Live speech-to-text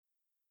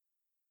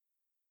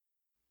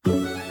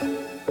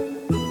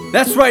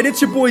That's right,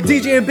 it's your boy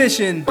DJ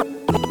Ambition.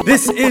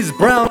 This is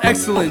Brown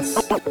Excellence.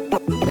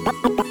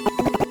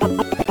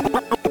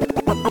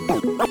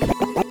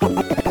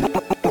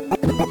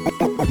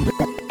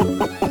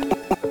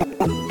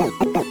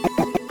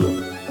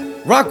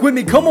 Rock with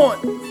me, come on.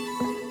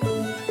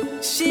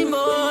 She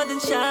more than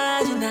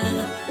shy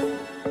now.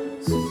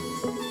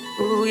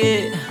 Ooh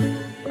yeah,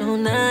 oh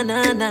nah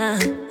nah nah.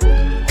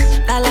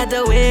 I like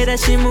the way that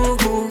she move.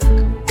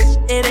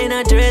 It ain't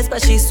a dress,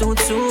 but she suit.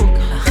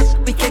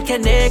 We can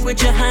connect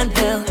with your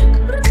handheld.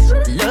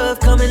 Love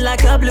coming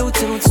like a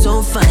Bluetooth.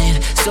 So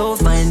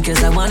fine,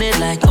 cause I want it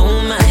like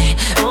oh my.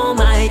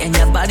 And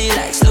your body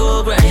like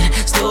slow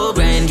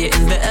grind,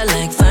 getting better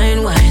like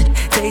fine wine.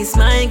 Taste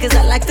mine, cause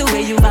I like the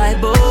way you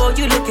vibe, oh.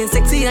 You looking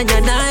sexy on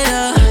your night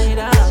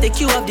out. Take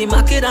you off the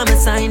market, I'm a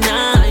sign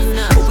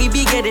now. We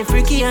be getting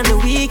freaky on the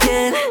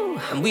weekend,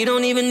 and we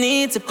don't even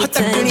need to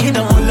pretend.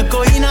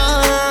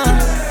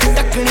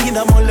 ਟੱਕਣੀ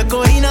ਦਾ ਮੁੱਲ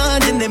ਕੋਈ ਨਾ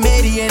ਜਿੰਦੇ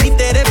ਮੇਰੀ ਐ ਨੀ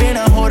ਤੇਰੇ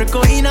ਬਿਨਾ ਹੋਰ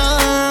ਕੋਈ ਨਾ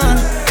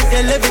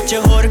ਦਿਲ ਵਿੱਚ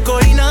ਹੋਰ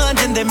ਕੋਈ ਨਾ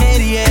ਜਿੰਦੇ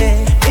ਮੇਰੀ ਐ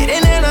ਤੇਰੇ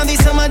ਨੈਣਾਂ ਦੀ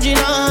ਸਮਝ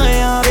ਨਾ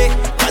ਆਵੇ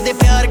ਕਦੇ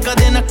ਪਿਆਰ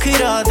ਕਦੇ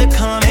ਨਖਰਾ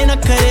ਦਿਖਾਵੇਂ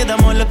ਨਖਰੇ ਦਾ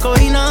ਮੁੱਲ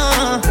ਕੋਈ ਨਾ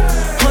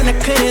ਹੋ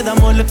ਨਖਰੇ ਦਾ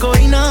ਮੁੱਲ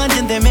ਕੋਈ ਨਾ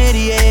ਜਿੰਦੇ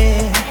ਮੇਰੀ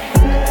ਐ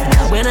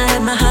When I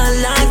had my heart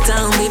locked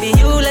down, baby,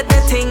 you let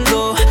that thing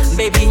go.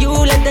 Baby, you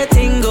let that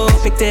thing go.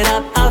 Picked it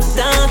up off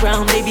the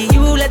ground. Baby,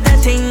 you let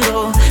that thing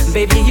go.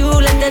 Baby, you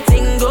let that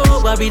thing go.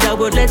 Worried I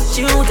would let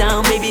you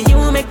down. Baby,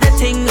 you make that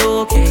thing go.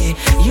 Okay,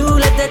 you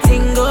let that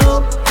thing go.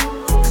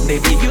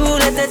 Baby, you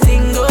let that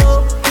thing go.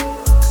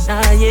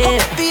 Ah, yeah.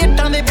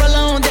 ਪੀਟਾਂ ਦੇ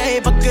ਬਲਾਉਂਦੇ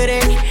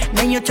ਬੱਕਰੇ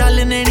ਨਹੀਂ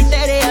ਚੱਲਣੇ ਨੀ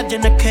ਤੇਰੇ ਅੱਜ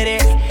ਨਖਰੇ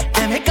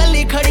ਐਵੇਂ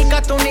ਕੱਲੀ ਖੜੀ ਕਾ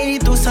ਤੂੰ ਨਹੀਂ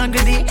ਤੂੰ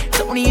ਸੰਗਦੀ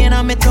ਸੋਹਣੀਏ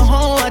ਨਾ ਮੈਥੋਂ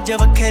ਹੋ ਅੱਜ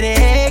ਵੱਖਰੇ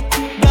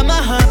Got my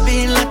heart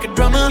beating like a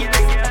drummer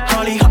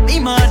Holly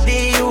mardi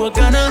you a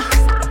gunner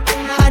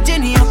ਅੱਜ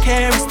ਨਹੀਂ okay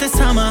it's the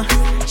summer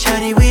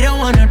Shawty we don't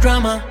want no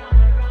drama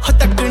ਹੋ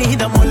ਤੱਕਣੀ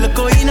ਦਾ ਮੁੱਲ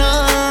ਕੋਈ ਨਾ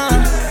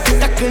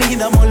ਤੱਕਣੀ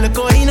ਦਾ ਮੁੱਲ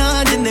ਕੋਈ ਨਾ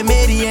ਜਿੰਦੇ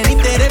ਮੇਰੀ ਐ ਨੀ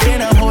ਤੇਰੇ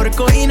ਬਿਨਾ ਹੋਰ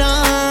ਕੋਈ ਨਾ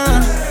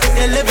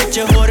ਦਿਲ ਵਿੱਚ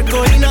ਹੋਰ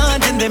ਕੋਈ ਨਾ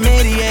ਜਿੰਦੇ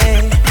ਮੇਰੀ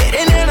ਐ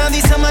ਤੇਰੇ ਨੈਣਾਂ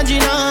ਦੀ ਸਮਝ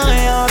ਨਾ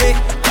ਆਵੇ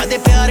ਕਦੇ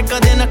ਪਿਆਰ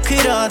ਕਦੇ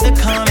ਨਖਰਾ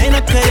ਦਿਖਾਵੇਂ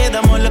ਨਖਰੇ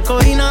ਦਾ ਮੁੱਲ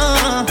ਕੋਈ ਨਾ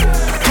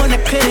ਹੋ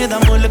ਨਖਰੇ ਦਾ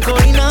ਮੁੱਲ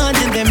ਕੋਈ ਨਾ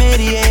ਜਿੰਦੇ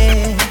ਮੇਰੀ ਐ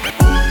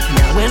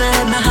When I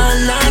had my heart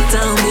locked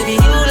down, baby,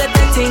 you let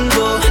that thing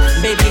go.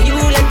 Baby, you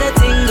let that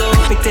thing go.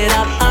 Picked it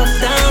up off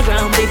the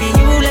ground. Baby,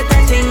 you let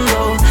that thing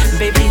go.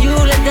 Baby, you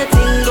let that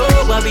thing go.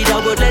 Worried I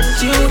would let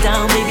you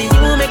down. Baby,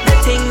 you make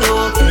that thing go.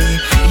 Okay,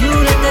 you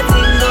let that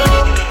thing go.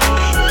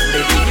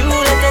 Baby, you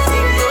let that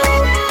thing go.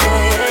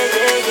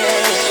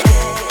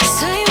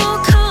 Same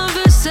old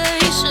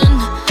conversation.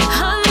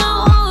 I know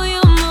all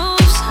your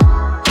moves.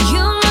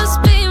 You must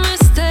be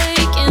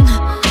mistaken.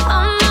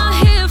 I'm not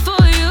here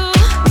for you.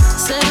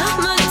 Said I'm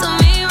meant to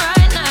me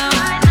right now.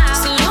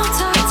 So don't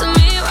talk to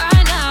me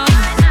right now.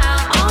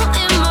 All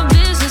in my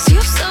business.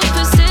 You so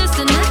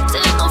persistent.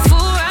 Acting no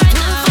fool right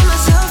now. For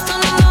myself,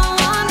 don't need no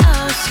one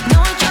else.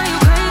 Know I drive you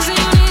crazy.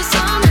 You need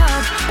some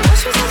help.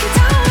 Watch me take it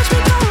down. Watch me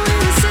go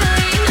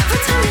insane. Every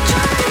time you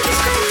try, you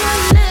scream my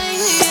name.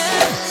 Yeah.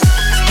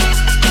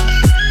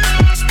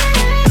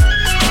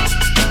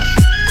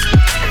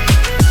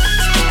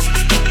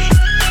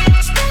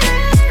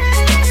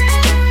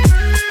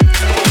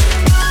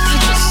 You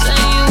just say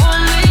you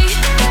want me.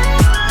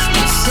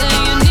 You say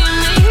you need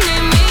me,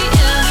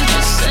 yeah. You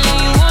just say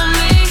you want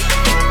me.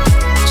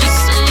 Just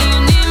say you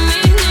need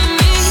me.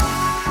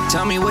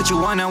 Tell me what you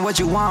want and what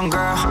you want,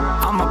 girl.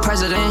 I'm a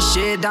president,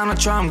 shit, Donald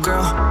Trump,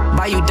 girl.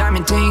 Buy you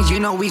diamond things, you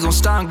know we gon'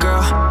 stunt,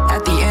 girl.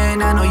 At the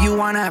end, I know you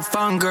wanna have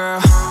fun,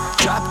 girl.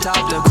 Drop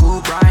top the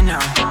coupe right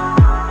now.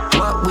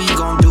 What we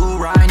gon' do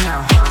right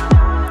now?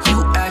 You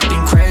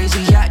acting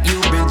crazy, yeah, you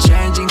been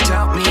changing.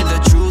 Tell me the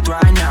truth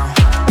right now.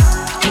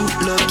 You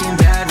looking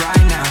bad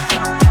right now.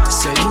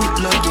 Say you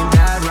looking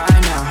bad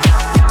right now.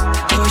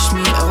 Push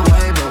me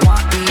away, but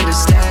want me to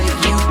stay.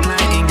 You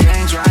playing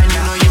games right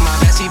now. You know you my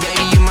bestie,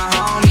 baby, you my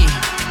homie.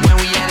 When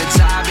we at the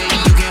top, baby,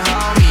 you can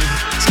hold me.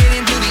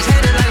 Skating through these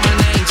haters like my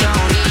name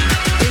Tony.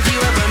 If you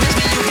ever miss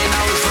me, you can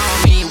always phone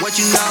me. What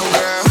you know,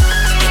 girl?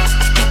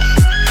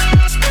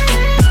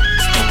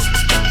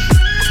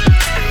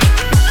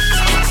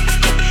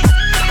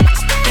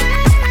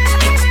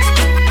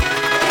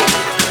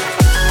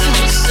 You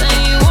just say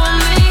you want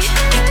me.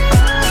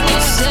 You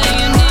say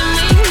you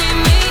need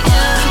me,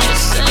 yeah. You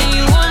just say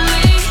you want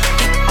me.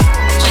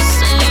 Just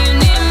say you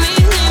need me.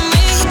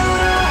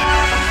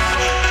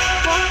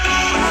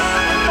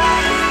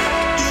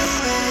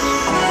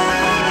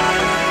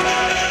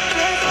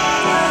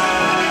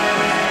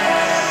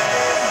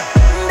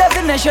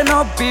 Definition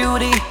of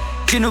beauty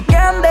ਜਿਹਨੂੰ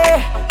ਕਹਿੰਦੇ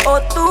ਉਹ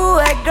ਤੂੰ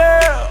ਹੈ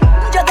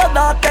girl ਜਦੋਂ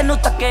ਦਾ ਤੈਨੂੰ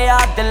ਤੱਕਿਆ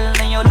ਦਿਲ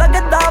ਨਹੀਂ ਉਹ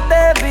ਲੱਗਦਾ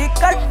baby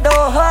ਕੱਢੋ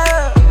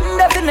ਹੈ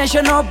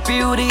Definition of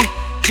beauty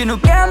ਜਿਹਨੂੰ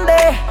ਕਹਿੰਦੇ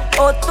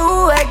ਉਹ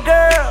ਤੂੰ ਹੈ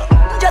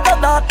girl ਜਦੋਂ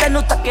ਦਾ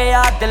ਤੈਨੂੰ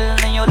ਤੱਕਿਆ ਦਿਲ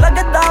ਨਹੀਂ ਉਹ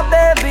ਲੱਗਦਾ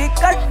baby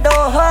ਕੱਢੋ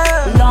ਹੈ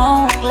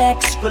Long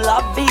legs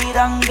ਗੁਲਾਬੀ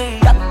ਰੰਗ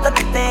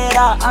ਯੱਤ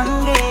ਤੇਰਾ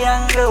ਅੰਗ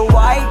ਅੰਗ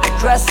White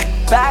dress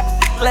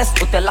backless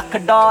ਉੱਤੇ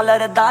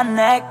 $1,00,000 ਦਾ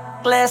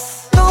necklace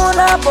तू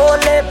ना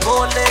बोले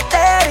बोले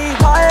तेरी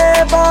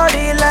हाय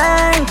बॉडी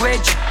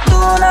लैंग्वेज तू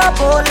ना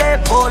बोले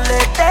बोले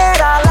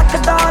तेरा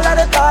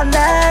 $1,00,000 का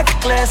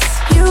necklace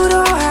You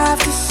don't have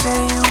to say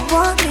you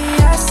want me,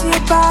 I see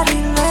your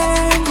body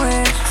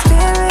language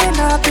staring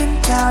up and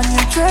down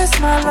your dress,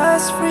 my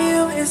lust for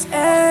you is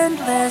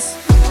endless.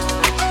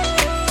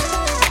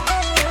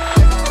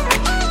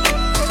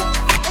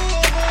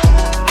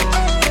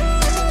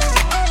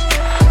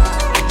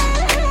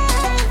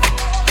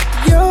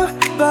 Your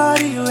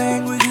body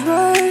language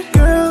right,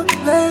 girl,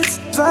 let's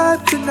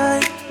vibe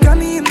tonight. Got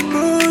me in the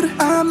mood,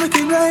 I'm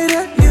looking right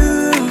at you.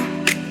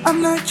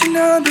 I'm not your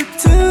number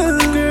two,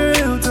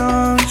 girl,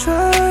 don't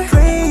try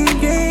playing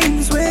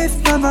games with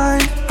my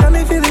mind. Got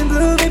me feeling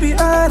blue, baby,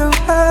 I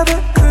don't have a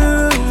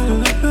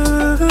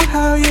clue.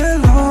 How your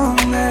long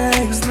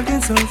legs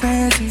looking so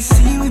fancy.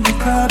 See you in the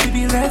club,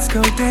 baby, let's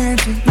go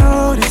dancing.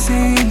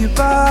 Noticing your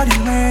body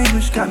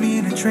language got me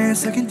in a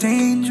trance, looking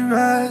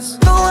dangerous.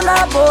 तू ना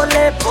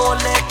बोले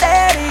बोले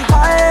तेरी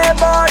हाय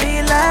body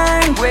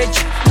language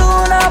तू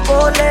ना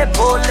बोले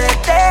बोले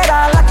तेरा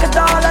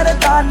 $1,00,000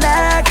 का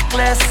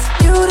necklace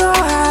You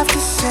don't have to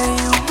say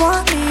you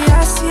want me,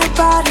 I see your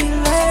body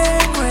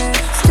language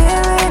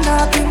staring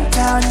up and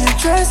down your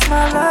dress,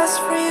 my lust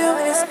for you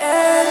is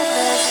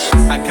endless.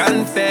 I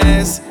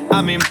confess,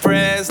 I'm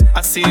impressed.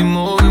 I see you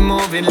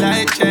moving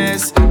like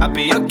chess. I'll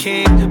be your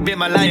king, be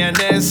my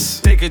lioness.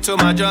 Take you to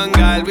my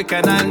jungle, we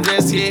can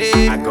undress,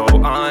 yeah. I go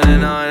on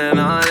and on and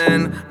on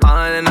and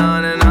on and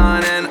on and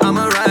on and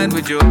I'ma ride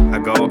with you. I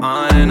go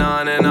on and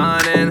on and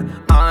on and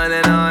on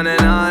and on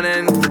and on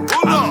and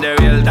I'm the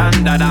real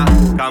dandada.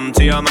 Come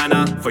to your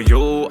manner, for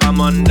you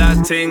I'm on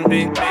that thing.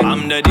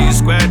 I'm the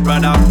D-squared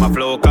brother, my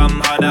flow come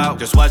harder.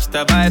 Just watch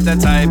the vibe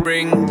that I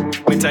bring.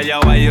 Me tell you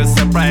why you're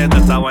surprised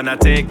that I wanna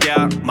take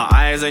ya. My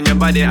eyes on your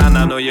body and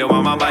I know you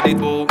want my body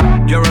too.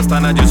 You're a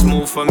stunner, just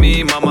move for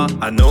me, mama.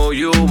 I know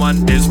you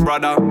want this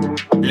brother.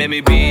 Let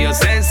me be your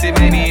sensei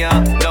mania.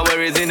 No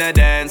worries in a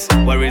dance,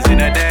 worries in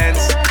a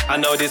dance. I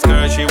know this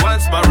girl, she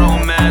wants my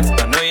romance.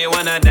 I know you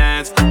wanna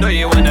dance, know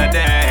you wanna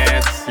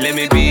dance. Let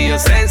me be your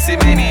sensei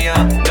mania.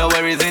 No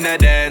worries in a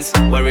dance,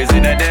 worries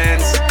in a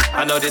dance.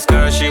 I know this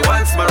girl, she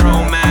wants my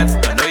romance.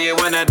 I know you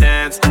wanna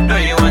dance, know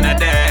you wanna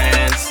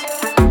dance.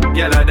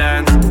 Yellow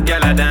dance,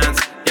 yellow dance,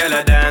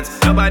 yellow dance.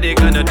 Nobody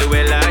gonna do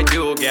it like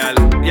you, girl.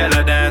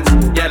 Yellow dance,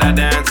 yellow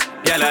dance,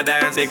 yellow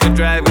dance. They could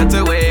drive it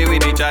away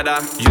with each other.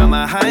 You're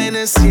my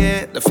highness,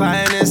 yeah, the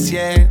finest,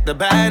 yeah, the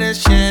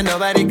baddest, yeah,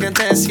 nobody can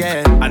test,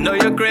 yeah. I know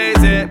you're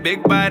crazy,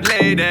 big bad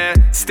lady,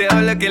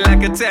 still looking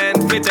like a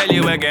 10. Me tell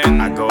you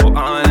again, I go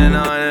on and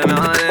on and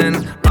on and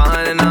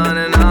on and on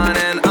and on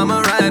and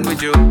I'ma ride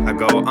with you. I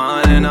go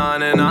on and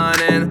on and on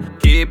and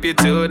keep you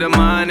to the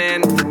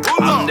morning.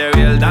 I'm the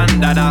real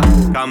dandada.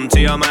 Come to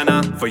your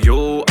manner, for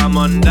you I'm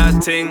on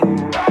that thing.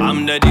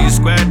 I'm the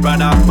D-squared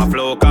brother, my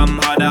flow come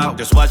harder.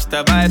 Just watch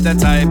the vibe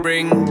that I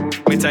bring.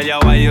 Me tell you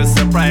why you're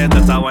surprised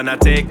that I wanna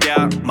take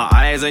ya. My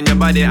eyes on your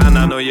body and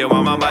I know you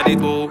want my body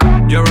too.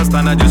 You're a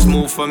stunner, just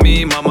move for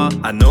me, mama.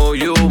 I know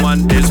you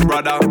want this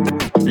brother.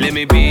 Let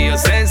me be your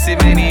sensei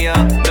mania.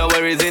 No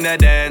worries in a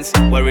dance,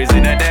 worries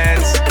in a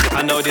dance.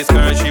 I know this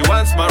girl, she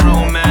wants my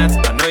romance.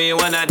 I know you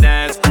wanna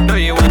dance, know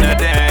you wanna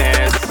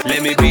dance.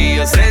 Let me be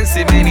your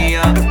sensei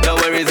mania. No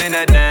worries in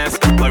a dance,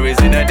 worries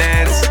in a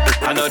dance.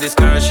 I know this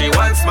girl, she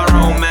wants my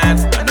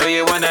romance. I know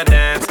you wanna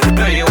dance,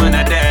 know you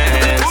wanna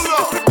dance.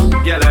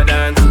 Yellow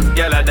dance,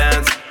 yellow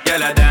dance,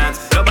 yellow dance.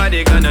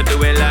 Nobody gonna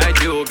do it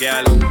like you,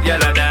 girl.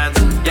 Yellow dance,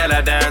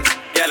 yellow dance,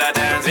 yellow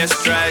dance.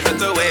 Let's drive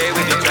it away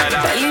with each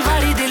other. पहली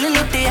बारी दिल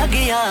लुटिया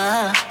गया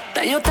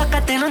तैयो तक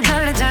तेनू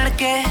जान जान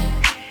के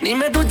नी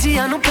मैं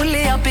दूजियां नू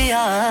भुलिया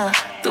पिया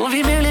तू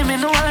भी मिले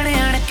मैनू आने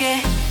आन के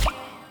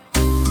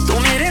तू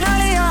मेरे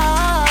नाल आ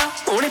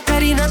हुण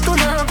करी ना तू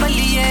ना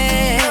बल्लिए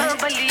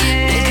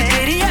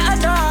तेरी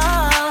अदा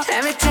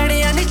एवें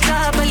चढ़िया नी चा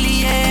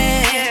बल्लिए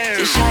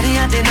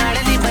इशारियां दे नाल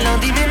नी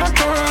बुलाउंदी मैनू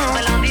तू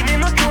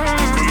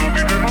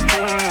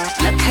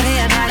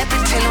लखड़ियां नाल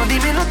पिछे लाउंदी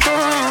मैनू तू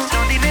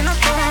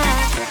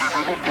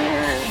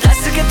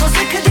दस के तू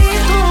सिखदी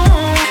तू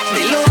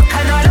दिलों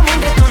अखां नाल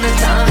मुंडे तू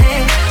नचावे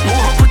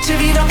मूंह कुछ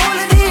भी ना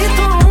बोलदी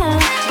तू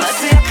बस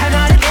अखां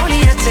नाल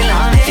गोलियां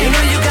चलावे You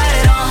know you got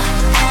it all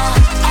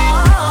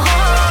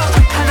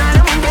अखां नाल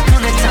मुंडे तू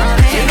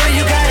नचावे You know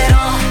you got it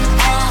all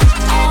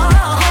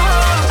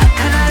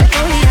अखां नाल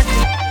गोलियां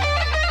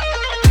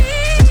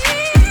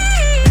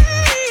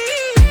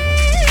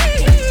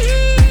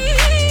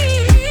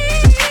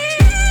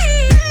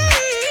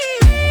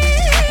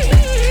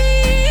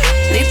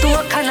नी तू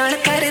अखां नाल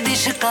करदी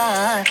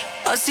शिकार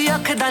ਅਸੀਂ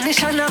ਅੱਖ ਦਾ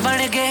ਨਿਸ਼ਾਨਾ ਬਣ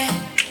ਗਏ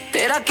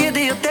ਤੇਰਾ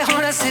ਕਿਹਦੇ ਉੱਤੇ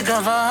ਹੋਣਾ ਸੀ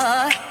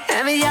ਗਵਾਰ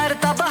ਐਵੇਂ ਯਾਰ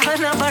ਤਾਂ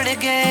ਬਹਾਨਾ ਬਣ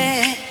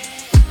ਗਏ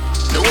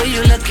The way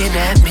you looking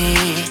at me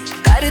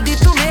ਕਰਦੀ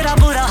ਤੂੰ ਮੇਰਾ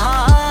ਬੁਰਾ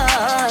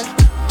ਹਾਲ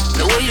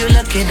The way you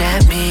looking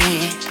at me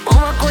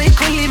ਉਹ ਕੋਈ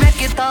ਖੁੱਲੀ ਮੈਂ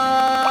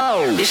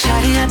ਕਿਤਾਬ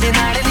ਇਸ਼ਾਰਿਆਂ ਦੇ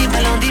ਨਾਲ ਨਹੀਂ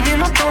ਬੁਲਾਉਂਦੀ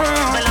ਮੈਨੂੰ ਤੂੰ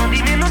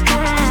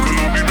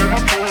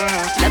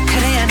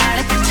ਲੱਖੜਿਆਂ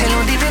ਨਾਲ ਪਿੱਛੇ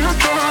ਲਾਉਂਦੀ ਮੈਨੂੰ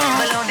ਤੂੰ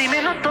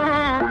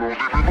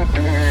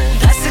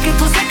ਦੱਸ ਕਿ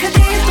ਤੂੰ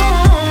ਸਿੱਖਦੀ ਤੂੰ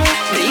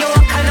ਦਿਲੋਂ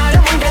ਅੱਖਾਂ ਨਾਲ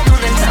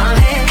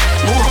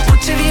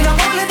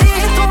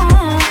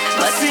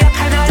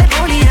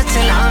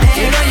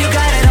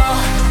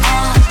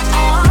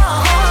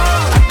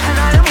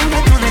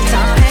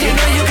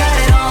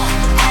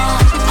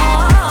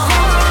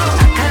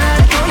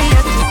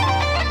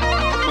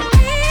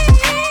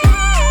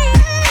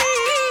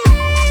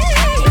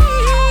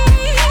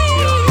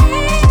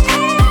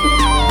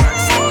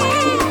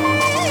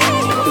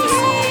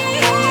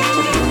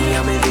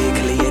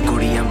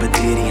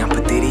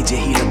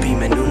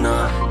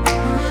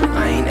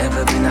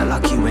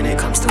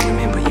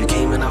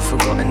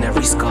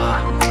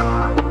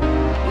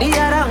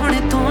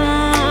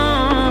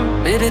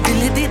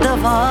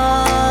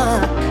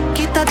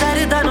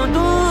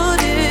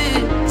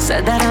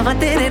सदा रवां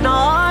तेरे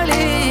नाल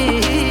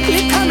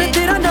लिखा मैं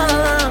तेरा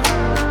नाम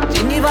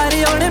जिन्नी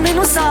वारी आने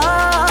मैनू सा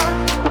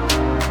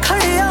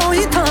खड़े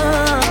होई था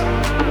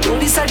तू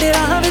भी साडे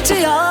राह विच आ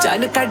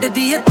चन कढ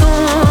दी ऐ तू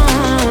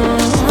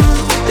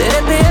तेरे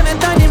ते मैं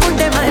तानी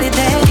मुंडे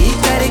मरदे की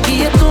करगी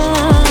ऐ तू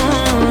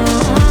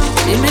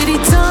ये मेरी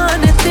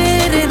जान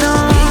तेरे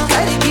नाल की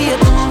करगी ऐ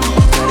तू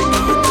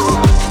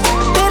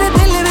तेरे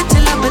दिल विच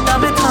लभदा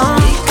मैं था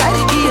की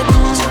करगी ऐ तू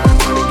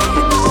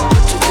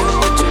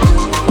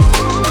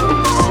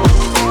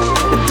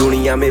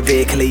दुनिया में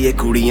वेख लईए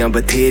कुड़ियां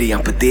बथेरियां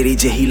पर तेरी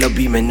जही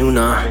लभी मैनू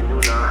ना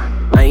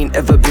I ain't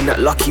ever been that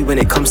lucky when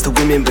it comes to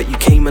women, but you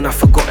came and I've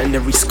forgotten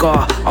every scar.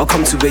 I'll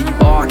come to where you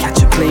are, catch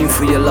a plane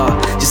for your love.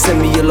 Just send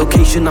me your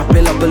location,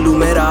 apela balu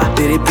mera.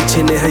 Tere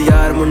piche ne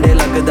hayar munde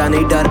lagda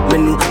nahi dar.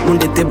 Mainu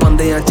munde te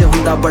bandeyan ch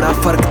hunda bada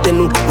fark.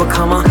 Tenu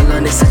wakhawa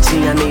galan ne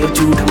sachiyan ne oh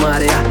jhoot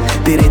marya.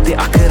 Tere te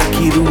akh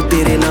rakhi rooh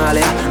tere naal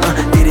ya.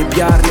 Tere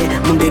pyar ne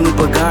munde nu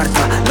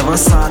bagaadta. Lawan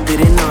saath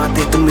tere naa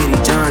te tu meri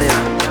jaan ya.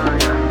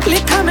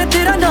 लिखा मैं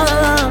तेरा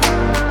नाम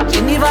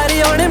जिन्नी वारी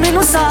आने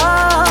मैनू सा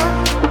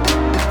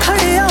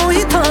खड़े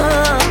होई था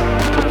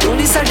तू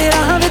भी साडे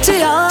राह विच आ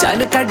चन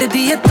कढ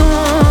दी ऐ तू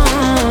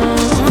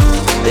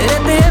तेरे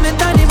ते मैं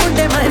तानी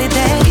मुंडे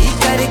मरदे की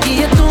करगी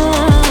ऐ तू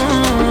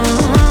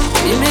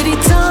ये मेरी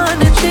जान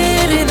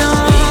तेरे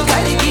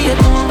नाल की करगी ऐ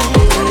तू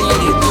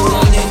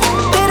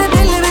तेरे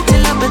दिल विच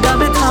लभदा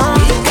मैं था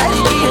की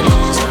करगी ऐ तू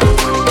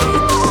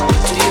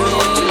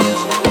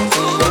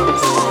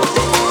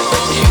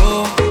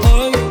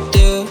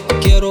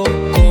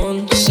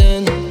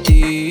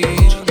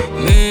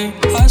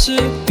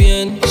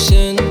Bien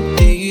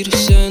sentir,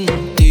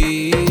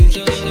 sentir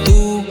tu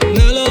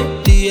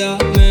melodía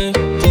me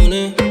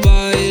pone a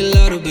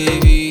bailar,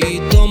 baby.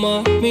 Toma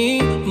mi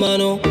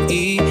mano y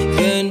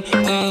ven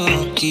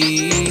aquí.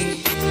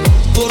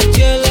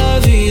 Porque la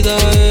vida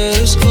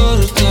es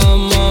corta,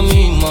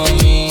 mami,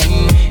 mami.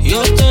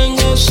 Yo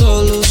tengo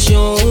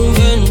solución,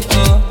 ven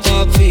a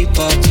papi,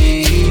 papi.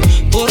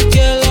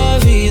 Porque la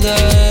vida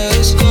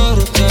es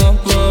corta,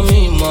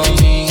 mami,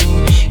 mami.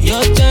 Yo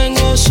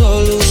tengo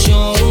solución.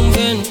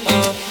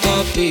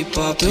 Papi,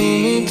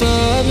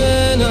 pabena,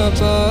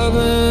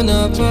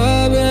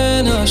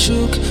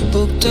 shuk,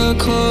 bukta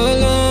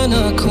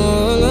kolana,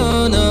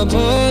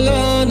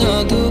 balana,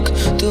 duk,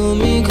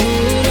 tumi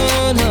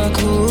ghurana,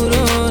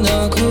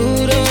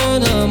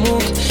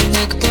 muk,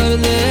 ek par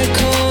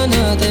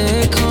dekhana,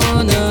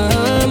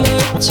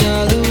 main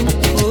chalu.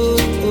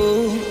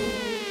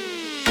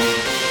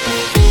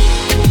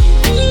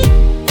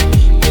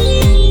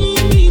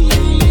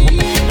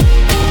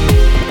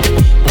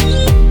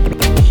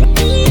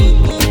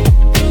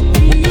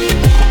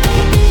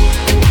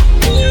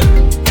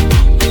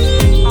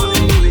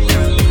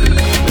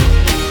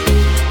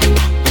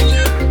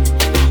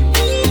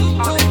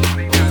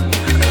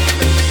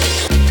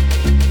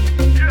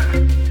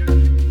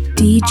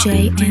 DJ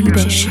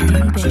Ambition.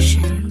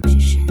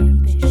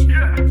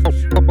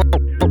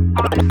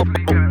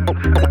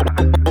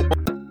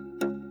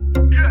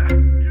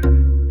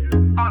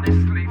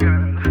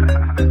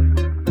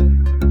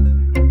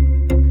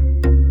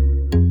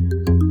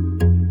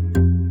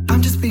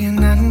 I'm just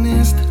being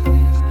honest.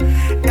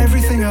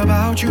 Everything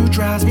about you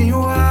drives me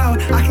wild.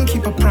 I can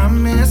keep a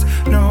promise,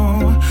 no,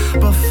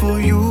 but for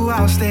you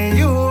I'll stay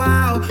you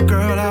out.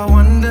 Girl, I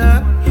wonder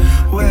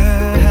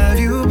where have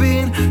you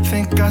been?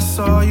 Think I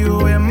saw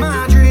you in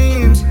my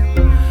dreams.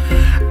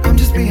 I'm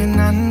just being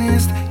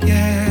honest,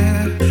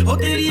 yeah. Oh,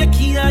 teri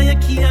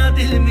akhiyan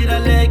dil mera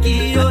le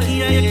gayi. Oh,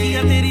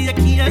 akhiyan teri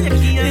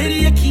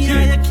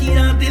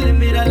akhiyan dil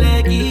mera le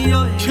gayi.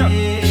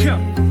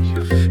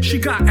 She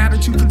got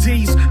attitude for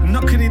days,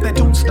 nakre that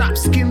don't stop.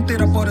 Skin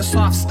tera bada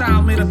soft,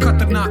 style mera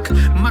khatarnak.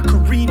 My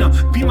Karina,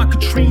 be my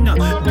Katrina.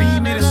 Be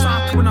mera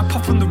soft when I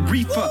puff on the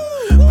reefer.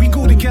 We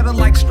go together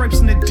like stripes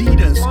and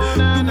Adidas.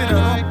 Tu mera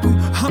rabbu,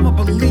 I'm a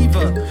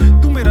believer.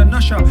 Tu mera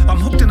nasha, I'm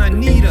hooked and I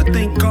need her.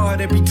 Thank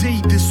God every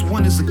day this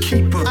one is a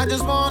keeper. I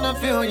just wanna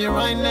feel you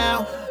right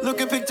now,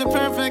 looking picture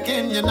perfect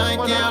in your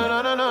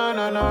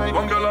nightgown.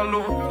 One girl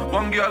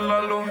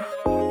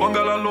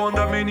alone,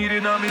 that me need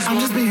in my I'm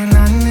just being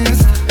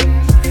honest.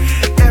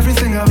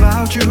 Everything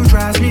about you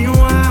drives me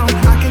wild.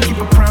 I can keep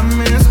a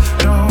promise,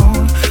 no,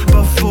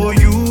 but for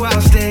you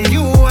I'll stay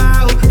you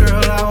out.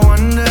 Girl, I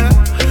wonder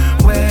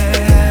where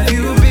have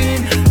you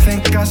been?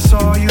 Think I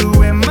saw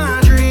you in my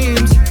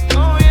dreams.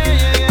 Oh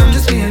yeah. I'm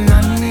just being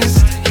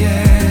honest,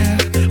 yeah.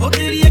 Oh,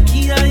 teri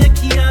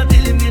akhiyan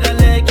dil mera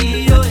le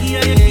gayi. Oh,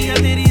 akhiyan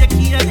teri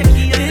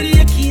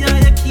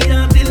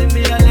akhiyan dil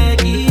mera le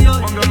gayi.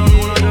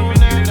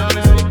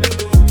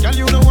 Girl,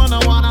 you the one I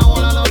wanna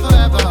love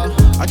forever.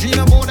 I dream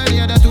about the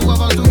day the two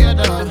of us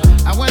together.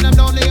 And when I'm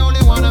done, the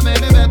only one that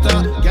make me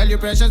better. Girl, you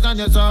precious and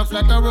you're soft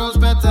like a rose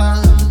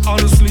petal.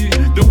 Honestly,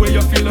 the way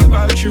I feel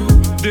about you,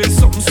 there's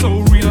something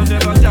so real, I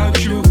never doubt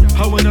you.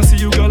 How when I see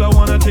you, girl, I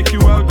wanna take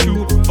you out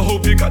too. I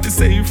hope you got the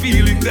same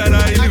feeling that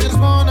I do. I just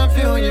wanna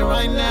feel you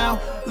right now,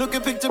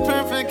 looking picture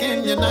perfect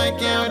in your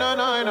nightgown.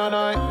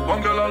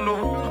 One girl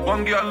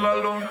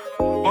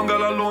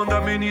alone,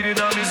 that me need in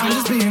my I'm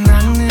just being honest.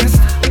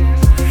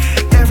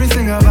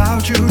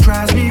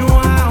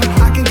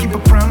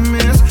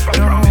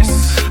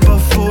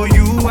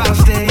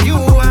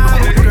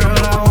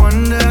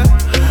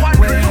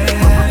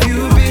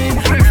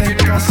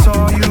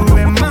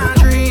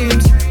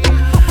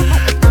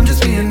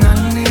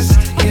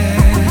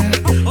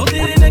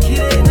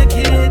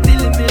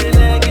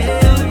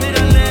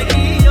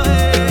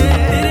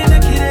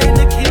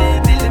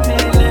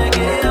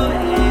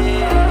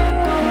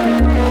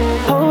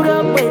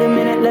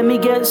 me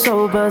get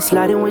sober.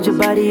 Sliding with your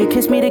body, you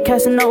kiss me to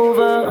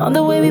Casanova. On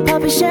the way we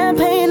poppin'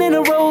 champagne in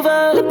a Rover.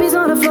 Lippies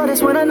on the floor,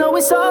 that's when I know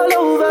it's all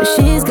over.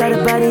 She's got a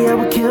body I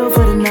would kill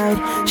for the night.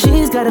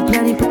 She's got a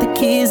plenty, put the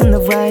keys in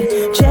the ride.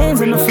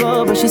 Chains on the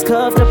floor, but she's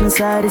cuffed up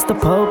inside. It's the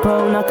po-po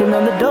knocking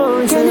on the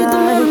door. Can you do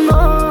me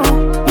more?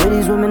 Yeah,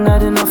 these women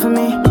not enough for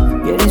me.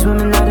 Yeah, these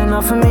women not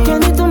enough for me.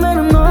 Can you do me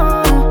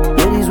more?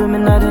 Yeah, these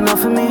women not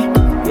enough for me.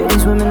 Yeah,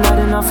 these women not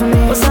enough for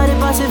me. ਉਹ ਸਾਰੇ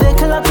ਪਾਸੇ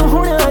ਵੇਖ ਲਾ ਤੂੰ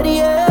ਹੁਣ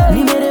ਅੜੀਏ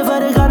ਨੀ ਮੇਰੇ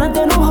ਵਰਗਾ ਨਾ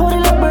ਤੈਨੂੰ ਹੋਰ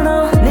ਲੱਭਣਾ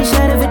ਨੀ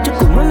ਸ਼ਹਿਰ ਵਿੱਚ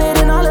ਘੁੰਮ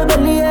ਮੇਰੇ ਨਾਲ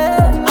ਬੱਲੀਏ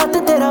ਹੱਥ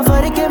ਤੇਰਾ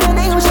ਫੜ ਕੇ ਮੈਂ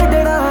ਨਹੀਂ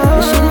ਛੱਡਣਾ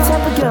She the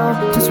type of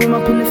girl to swim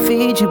up in the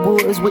Fiji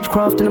waters.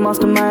 Witchcraft and a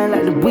mastermind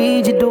like the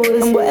Ouija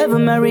doors. And whatever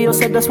Mario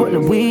said, that's what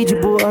the Ouija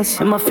brought us.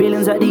 And my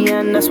feelings at the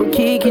end, that's what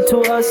Kiki to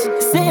us.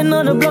 Sitting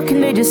on the block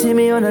and they just hit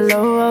me on the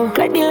low.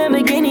 Like the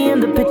Lamborghini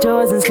and the picture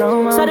was in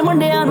slow-mo. Sorry one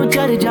day I know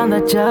chari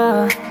janda cha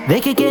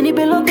Veke ke ni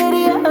below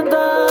teri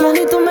aada Can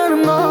you do me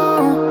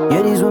more?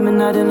 Yeah, these women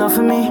not enough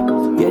for me.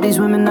 Yeah, these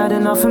women not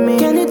enough for me.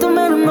 Can you do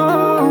me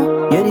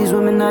more? Yeah, these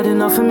women not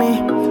enough for me.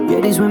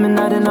 Yeah, these women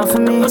not enough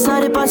for me. ਉਹ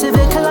ਸਾਰੇ ਪਾਸੇ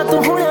ਵੇਖ ਲਾ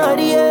ਤੂੰ ਹੁਣ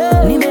ਅੜੀਏ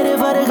ਨੀ ਮੇਰੇ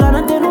ਵਰਗਾ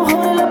ਨਾ ਤੈਨੂੰ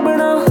ਹੋਰ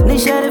ਲੱਭਣਾ ਨੀ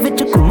ਸ਼ਹਿਰ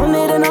ਵਿੱਚ ਘੁੰਮ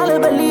ਮੇਰੇ ਨਾਲ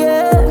ਬੱਲੀਏ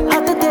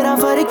ਹੱਥ ਤੇਰਾ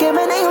ਫੜ ਕੇ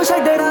ਮੈਂ ਨਹੀਂ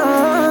ਛੱਡਣਾ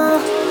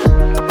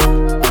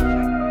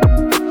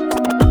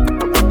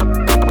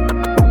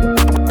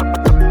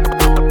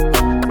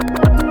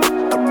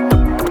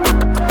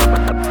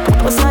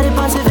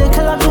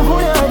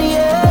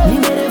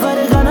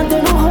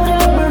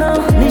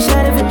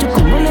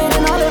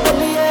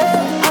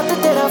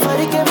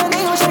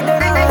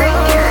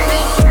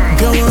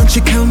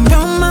You come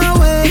down my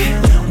way,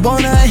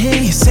 wanna hear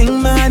you sing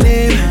my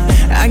name.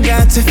 I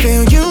got to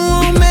feel you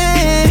on me,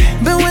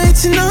 been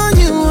waiting on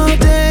you all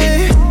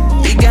day.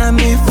 You got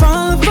me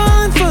falling,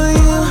 falling for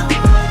you.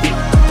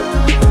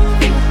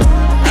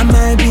 I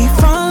might be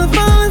falling,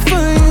 falling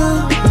for you.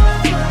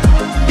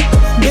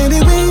 Baby,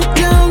 we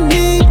don't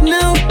need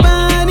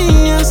nobody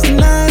else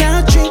tonight.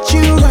 I'll treat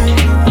you right.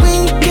 We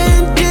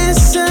can't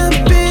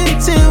disappear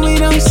till we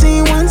don't see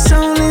one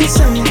soul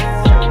inside.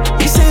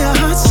 You say your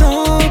heart's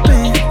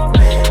open,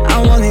 I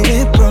wanna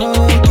get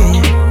broken.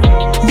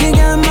 You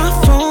got my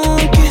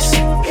focus,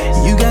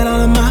 you got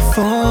all of my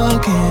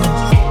focus.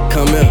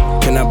 Come here,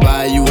 can I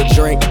buy you a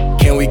drink?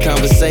 Can we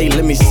conversate?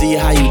 Let me see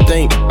how you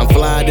think. I'm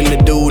flying in the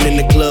dude in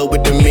the club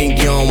with the mink.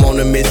 You don't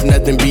wanna miss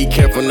nothing, be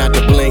careful not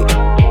to blink.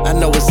 I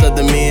know it's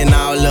other men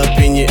all up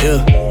in your ear.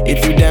 If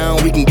you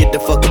down, we can get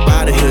the fuck up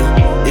out of here.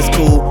 It's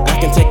cool, I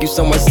can take you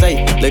somewhere safe.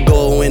 Let go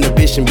of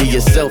inhibition, be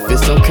yourself,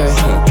 it's okay.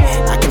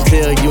 I can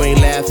tell you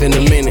ain't laughing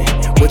a minute.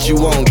 What you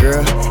want,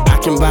 girl? I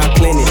can buy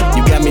plenty.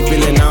 You got me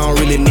feeling I don't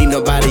really need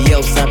nobody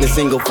else. I've been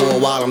single for a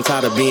while, I'm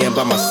tired of being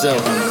by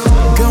myself.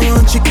 Girl,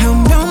 won't you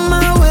come down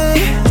my way?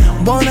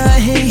 Wanna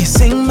hear you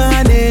sing my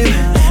name.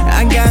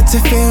 I got to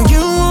feel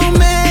you on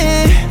me,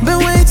 been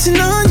waiting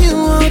on you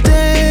all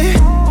day.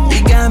 You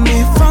got me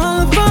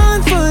falling,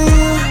 falling for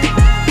you.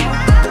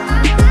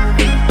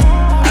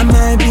 I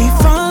might be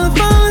falling,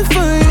 falling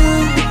for you.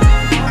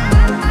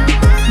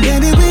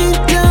 Baby, we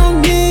don't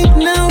need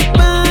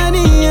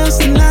nobody else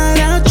tonight.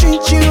 I'll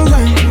treat you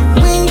right.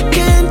 We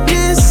can't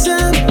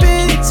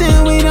disappear till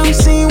we don't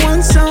see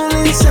one soul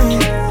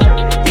inside.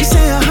 You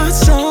say your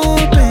heart's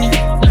open,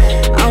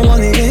 I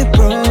wanna get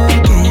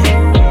broken.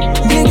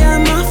 You got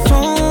my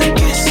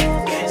focus,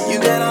 you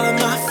got all of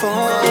my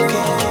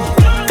focus.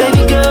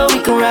 Baby girl, we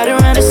can ride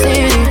around the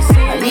city.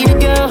 I need a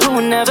girl who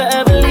will never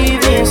ever leave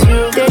me. It's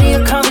true. Daddy,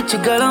 I'll come with you,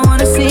 girl, I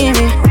wanna see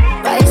me.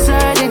 By your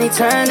side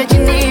anytime that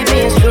you need me.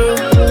 It's true.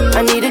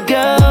 I need a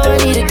girl, I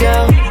need a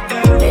girl.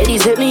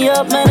 Ladies hit me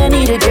up, man, I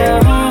need a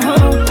girl.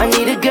 I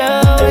need a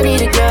girl, I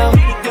need a girl.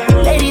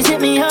 Ladies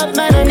hit me up,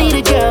 man, I need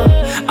a girl.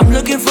 I'm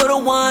looking for the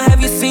one,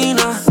 have you seen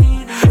her?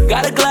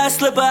 Got a glass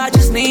slipper, I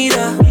just need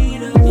her.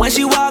 When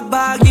she walk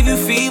by, I give you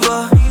fever.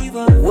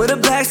 With a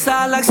black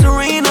side like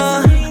Serena.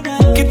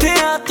 Kitte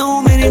aa tu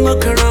meri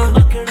makhna,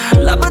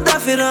 labda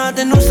firan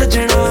tenu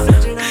sajna.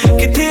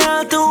 Kitte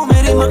aa tu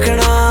meri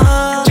makhna,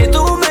 je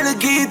tu mil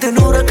gayi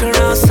tenu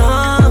rakhna.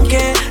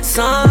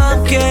 Saam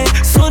ke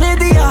sone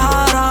diya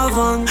hara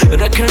wang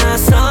rakhna.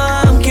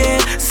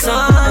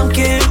 Saam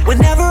ke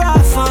whenever I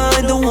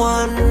find the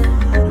one.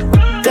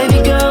 Baby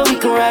girl, we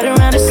can ride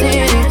around the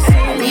city.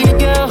 I need a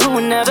girl who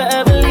will never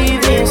ever leave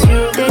me. It's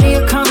true. Daddy,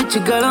 I'll come with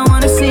you, girl, I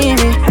wanna see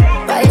me.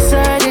 By your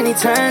side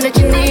anytime that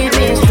you need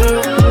me. It's true.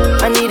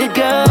 I need a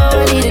girl,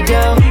 I need a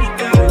girl.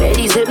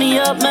 Ladies hit me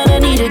up, man, I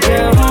need a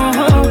girl.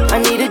 I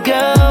need a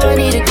girl, I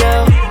need a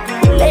girl.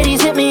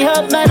 Ladies hit me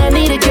up, man, I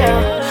need a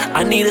girl.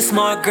 I need a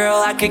smart girl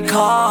I can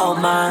call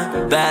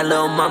mine. Bad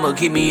little mama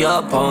keep me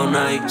up all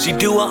night. She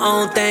do her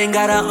own thing,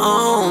 got her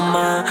own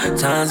mind.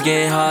 Times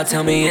get hard,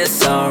 tell me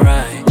it's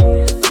alright.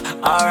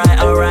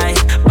 Alright.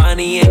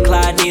 Bonnie and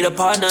Clyde need a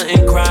partner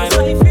in crime.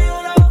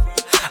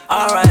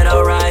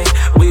 Alright.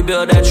 We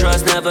build that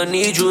trust, never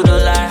need you to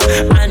lie.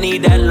 I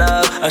need that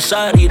love, a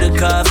shawty to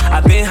cuff.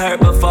 I've been hurt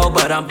before,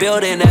 but I'm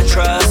building that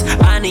trust.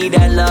 I need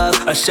that love,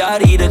 a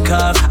shawty to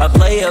cuff. A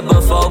player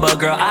before, but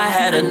girl, I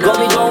had enough. Got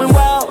me going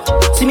wild.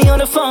 See me on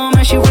the phone,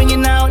 man, she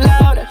ringing out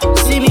loud.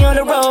 See me on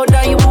the road,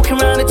 now you walking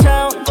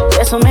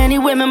so many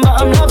women, but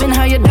I'm loving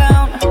how you're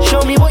down.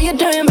 Show me what you're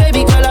doing,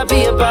 baby girl, I'll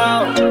be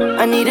about.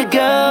 I need a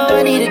girl,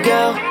 I need a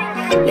girl.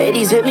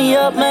 Ladies hit me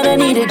up, man, I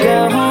need a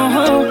girl.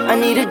 I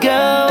need a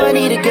girl, I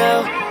need a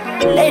girl.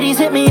 Ladies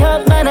hit me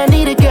up, man, I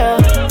need a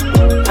girl.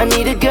 I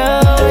need a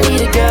girl, I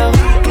need a girl.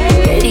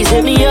 Ladies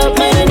hit me up,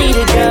 man, I need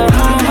a girl.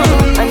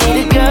 I need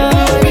a girl,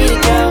 I need a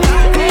girl.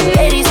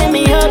 Ladies hit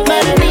me up,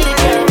 man, I need a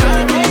girl.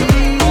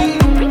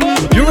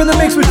 You're in the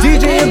mix with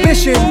DJ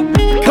Ambition.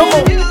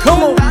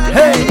 Come on,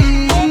 hey.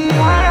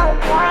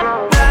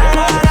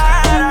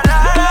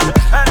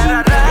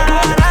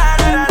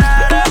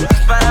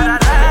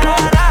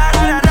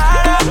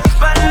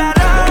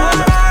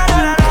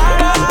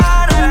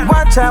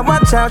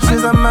 Watch out,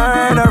 she's a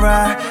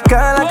murderer.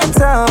 Girl, I can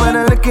tell when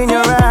I look in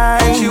your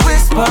eyes. She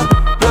whisper,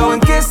 blowing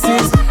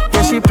kisses.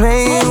 Yeah, she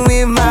playing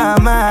with my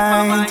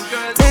mind.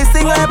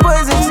 Tasting like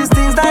poison, she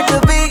stings like a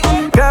bee.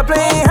 Girl,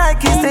 playing high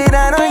key, stay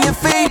down on your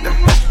feet.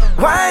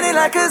 Whining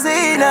like a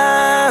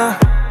zina.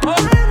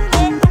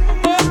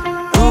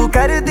 Tu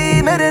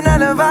kardi mere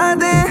naal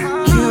vaade.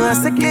 Kyun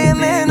aske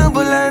mainu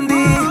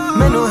bulandi.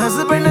 Mainu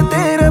husband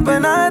tera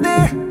bana de.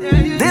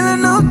 Dil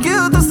nu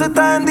kyun tu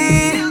satandi.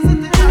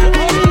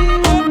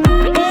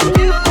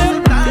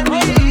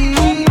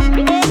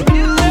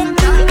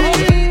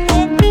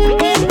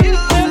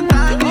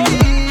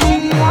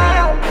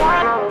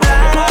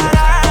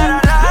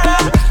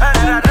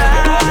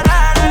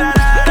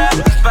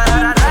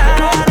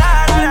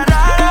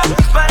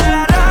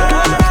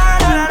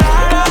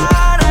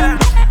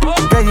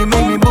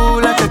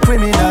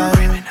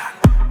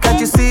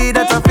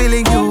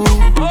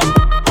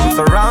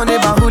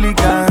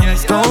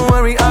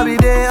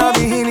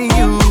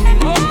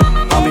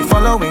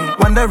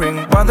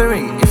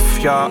 Wondering if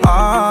you're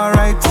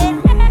alright.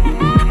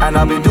 And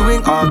I'll be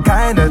doing all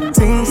kind of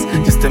things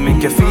just to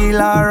make you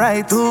feel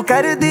alright. Tu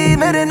kardi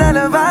mere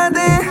naal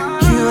vaade.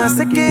 Kyun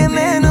aske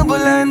mainu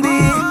bulandi.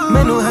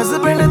 Mainu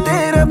husband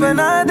tera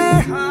bana de.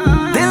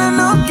 Dil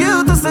nu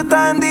kyun tu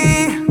satandi.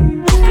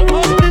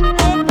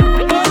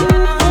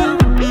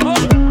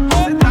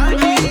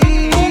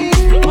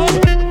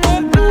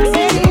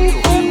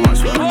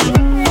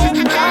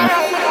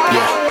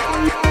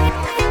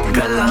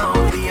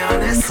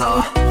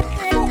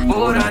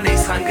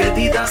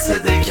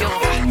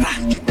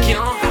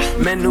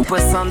 Menu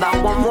pasando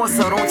agua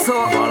moça, don't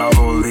talk.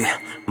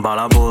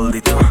 Bala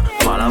boldi tu,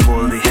 bala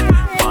boldi,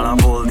 bala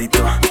boldi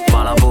tu,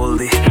 bala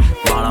boldi,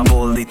 bala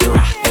boldi tu,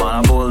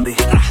 bala boldi,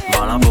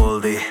 bala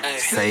boldi.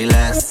 Say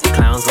less,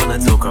 clowns wanna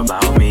talk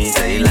about me.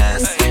 Say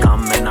less,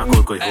 come and I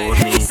could hold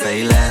me.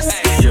 Say less,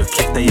 shook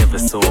if they ever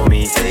saw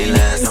me. Say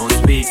less, don't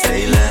speak.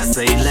 Say less,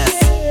 say less.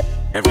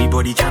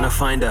 Everybody tryna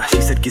find her.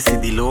 She said kisi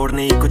di lor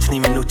nahi, kuch nahi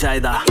mainu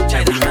chaida.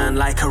 Every man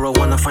like her, I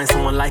wanna find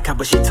someone like her.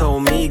 But she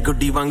told me,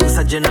 goody wangu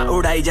sajjana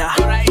udai ja.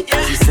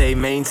 She say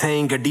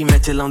maintain, gaddi mein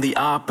chalaudi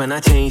aap. And I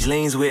change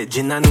lanes with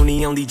jinna nu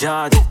nahi aundi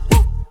judge.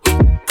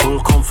 Full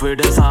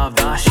confidence of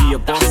that, she a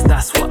boss,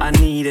 that's what I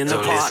need in a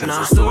partner. Listen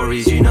to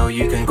stories, you know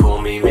you can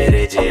call me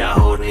mere jaya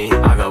hodni.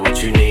 I got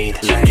what you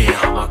need, lage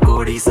hama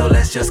kodi, so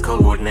let's just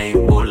coordinate.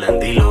 Bolan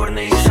di lor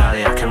nahi,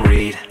 shawty I can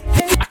read.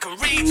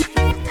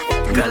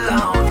 Galla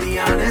hondi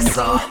aane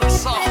so,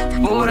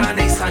 pura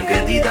nahi sang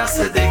di das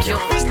de kyon.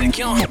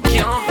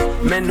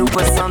 Mainu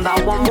pasand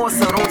awa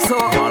moça, don't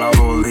talk. Bala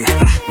boldi tu,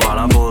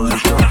 bala boldi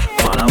tu,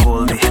 bala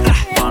boldi tu,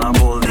 bala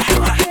boldi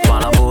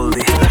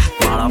tu,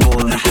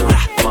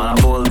 bala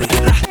boldi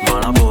tu,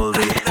 bala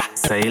boldi.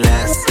 Say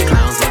less,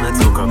 clowns wanna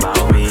talk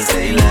about me.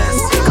 Say less,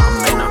 come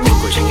and I cook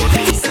what you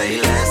need.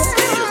 Say less,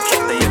 shook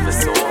if they ever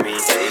saw me.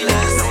 Say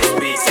less, don't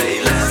speak.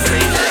 Say less,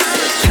 say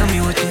less. Tell me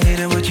what you need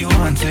and what you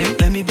want, eh?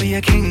 Let me be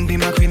your king, be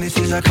my queen, this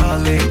is a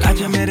calling.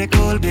 Aja mere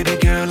kol, baby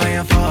girl, I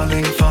am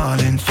falling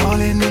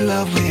in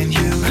love with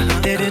you.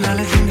 Tere naal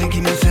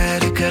zindagi mein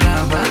sair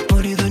karava.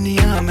 Puri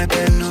duniya mein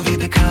tenu bhi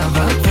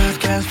dikhava. First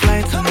class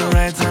flights on the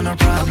rides are no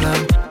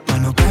problem.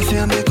 Manu paise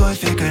mein koi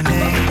fikr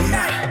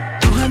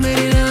nahi. Tu hai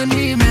meri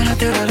rani, main haan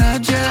tera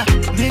raja.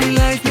 Meri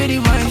life, meri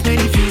wife,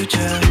 meri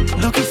future.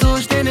 Loki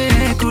sochte ne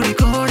kudi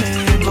kaun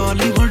hai.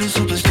 Bollywood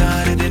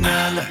superstar de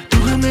naal. Tu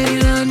hai meri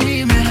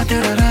rani, main haan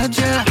tera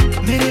raja.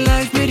 Meri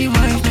life, meri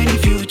wife, meri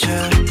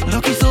future.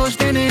 Loki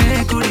sochte ne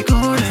kudi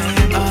kaun hai.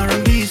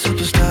 R&B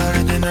superstar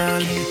de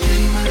naal.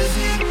 Teri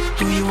marzi,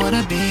 who you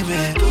wanna be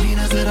with? Tu hi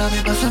nazar aave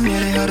bas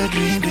mere har a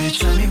dream bitch.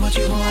 Tell me what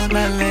you want,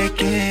 main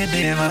leke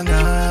devanga.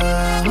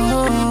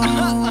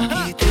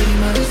 Teri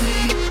marzi,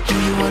 who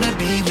you wanna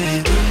be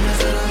with? Tu hi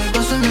nazar aave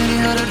bas mere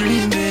har a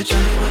dream bitch.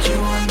 Tell me what you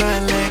want,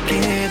 main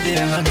leke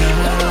devanga.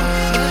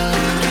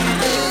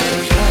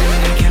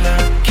 Killer,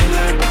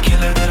 killer,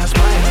 killer, that I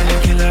smile,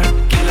 killer,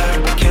 killer,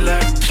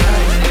 killer,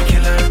 style,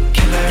 killer,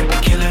 killer,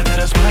 killer, that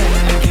I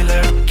smile,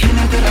 killer,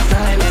 killer, that I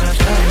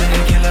style,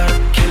 killer,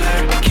 killer,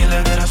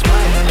 killer, that I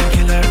smile,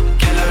 killer,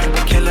 killer,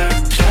 killer,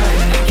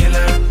 style,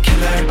 killer,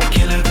 killer,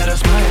 killer, that I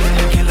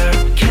smile, killer,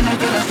 killer,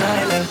 that I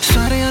style.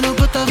 Sareyan nu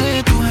pata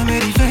hai tu hai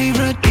meri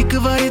favorite. Ek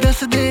baari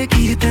das de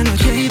ki tenu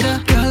chahida.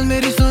 Gal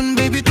meri sun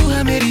baby, tu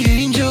hai meri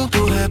angel.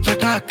 Tu hai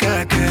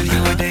pataka girl,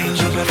 you are the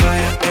angel of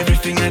fire.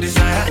 Everything I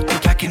desire, you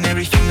packing every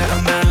everything that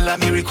a man like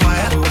me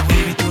require.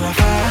 Baby, do I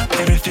fire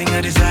everything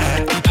I desire.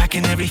 You're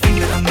packing everything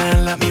that a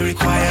man like me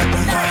require.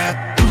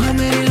 तू है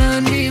मेरी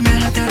रानी,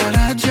 मैं तेरा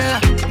राजा.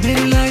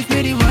 मेरी life,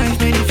 मेरी wife,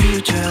 मेरी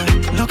future.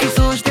 लोग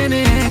सोचते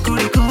ने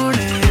कुड़ी कौन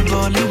है,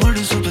 Bollywood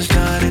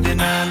superstar दे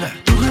नाल.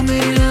 तू है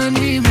मेरी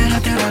रानी,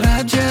 मैं तेरा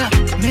राजा.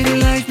 मेरी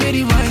life,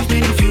 मेरी wife,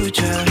 मेरी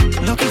future.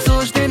 लोग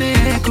सोचते ने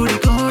कुड़ी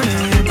कौन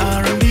है,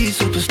 R&B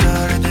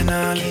superstar दे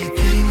नाल.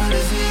 तेरी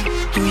मर्जी,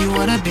 who you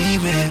wanna be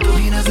with? तू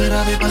ही नजर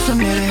आवे बस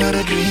मेरे हर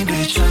dream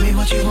bitch. Tell me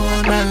what you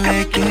want, मैं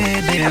लेके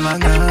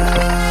देवांगा.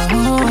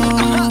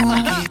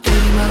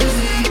 तेरी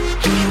मर्जी,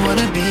 who you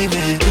wanna be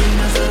with? तू ही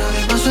नजर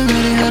आवे बस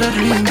मेरे हर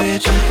dream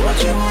bitch. Tell me what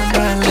you want,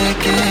 मैं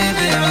लेके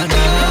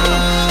देवांगा.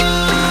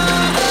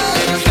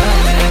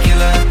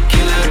 Killer,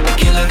 killer,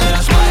 killer,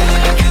 तेरा smile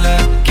है killer,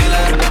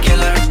 killer,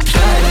 killer,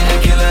 style है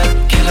killer,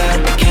 killer,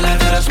 killer,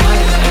 तेरा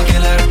smile है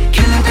killer,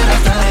 killer, तेरा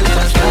style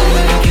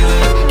है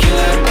killer,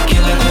 killer,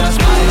 killer, तेरा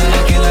smile है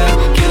killer,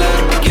 killer,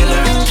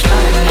 killer,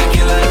 style है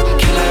killer,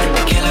 killer,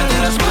 killer,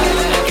 तेरा smile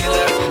है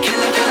killer,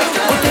 killer, तेरा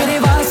style. ओ तेरे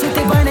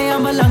वास्ते बने आ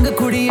मलंग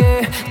कुड़िए,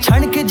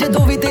 छण के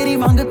जदों भी तेरी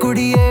मंग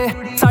कुड़िए.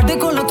 साडे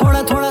कोलों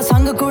थोड़ा थोड़ा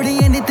संग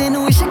कुड़िए, नी तेनू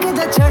इश्क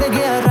दा चढ़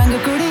गया रंग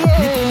कुड़िए.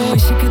 नी तेनू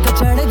इश्क दा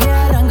चढ़ गया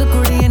रंग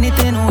कुड़िए, नी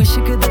तेनू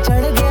इश्क दा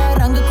चढ़ गया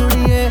रंग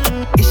कुड़िए.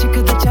 इश्क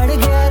दा चढ़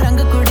गया रंग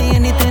कुड़िए,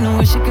 नी तेनू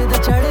इश्क दा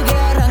चढ़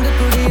गया रंग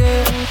कुड़िए.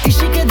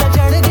 इश्क दा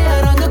चढ़ गया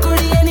रंग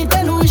कुड़िए, नी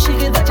तेनू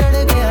इश्क दा चढ़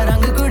गया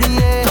रंग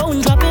कुड़िए. Don't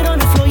drop it on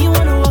the floor, you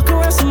wanna walk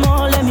around some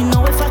more. Let me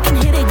know if I can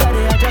hit it, got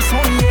it, I just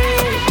want it.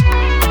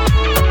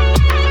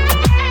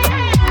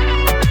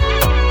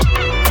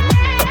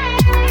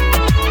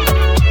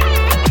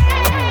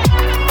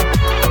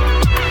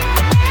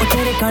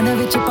 ਕੰਨ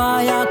ਵਿੱਚ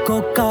ਪਾਇਆ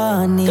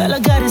ਕੋਕਾ ਨੀ, Girl, I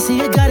gotta see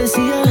it,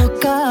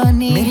 ਕੋਕਾ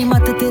ਨੀ. ਮੇਰੀ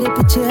ਮੱਤ ਤੇਰੇ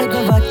ਪਿੱਛੇ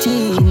ਗਵਾਚੀ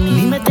ਨੀ,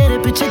 मैं तेरे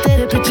पीछे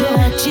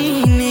ਗਵਾਚੀ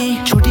ਨੀ.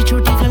 ਛੋਟੀ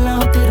ਛੋਟੀ ਗੱਲਾਂ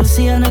ਉੱਤੇ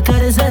ਰੁੱਸਿਆ ਨਾ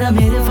ਕਰ, ਜ਼ਰਾ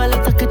ਮੇਰੇ ਵੱਲ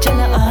ਤੱਕ ਚੱਲ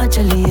ਆ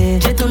ਚਲੀਏ.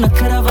 ਜੇ ਤੂੰ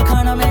ਨਖਰਾ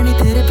ਵਖਾਣਾ ਮੈਂ ਨੀ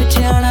ਤੇਰੇ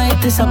ਪਿੱਛੇ ਆਣਾ,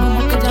 ਇੱਥੇ ਸਭ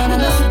ਮੁੱਕ ਜਾਣਾ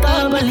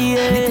ਨਸਤਾ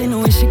ਬਲੀਏ. ਨੀ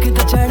ਤੈਨੂੰ ਇਸ਼ਕ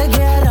ਦਾ ਚੜ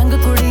ਗਿਆ ਰੰਗ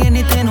ਕੁੜੀਏ,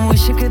 ਨੀ ਤੈਨੂੰ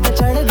ਇਸ਼ਕ ਦਾ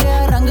ਚੜ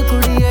ਗਿਆ ਰੰਗ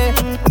ਕੁੜੀਏ.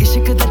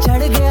 ਇਸ਼ਕ ਦਾ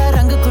ਚੜ ਗਿਆ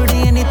ਰੰਗ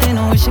ਕੁੜੀਏ, ਨੀ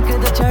ਤੈਨੂੰ ਇਸ਼ਕ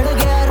ਦਾ ਚੜ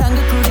ਗਿਆ ਰੰਗ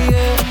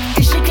ਕੁੜੀਏ.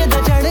 ਇਸ਼ਕ ਦਾ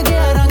ਚੜ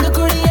ਗਿਆ ਰੰਗ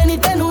ਕੁੜੀਏ, ਨੀ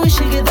ਤੈਨੂੰ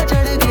ਇਸ਼ਕ ਦਾ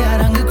ਚੜ ਗਿਆ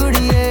ਰੰਗ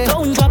ਕੁੜੀਏ.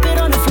 Don't drop it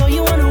on the floor,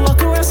 you wanna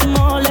walk around some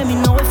more. Let me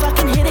know if I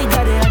can hit it,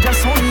 got it, I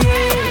just want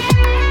it.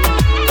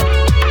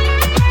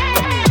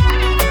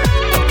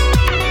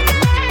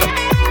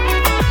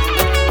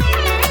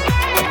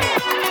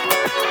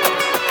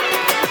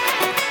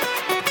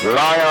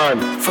 Lion.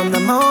 From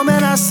the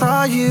moment I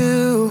saw you,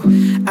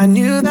 I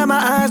knew that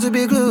my eyes would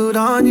be glued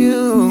on you.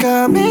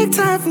 Girl, make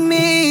time for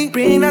me,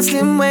 bring that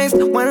slim waist,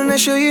 wanna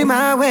show you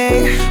my way.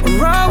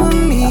 Roll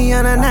with me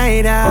on a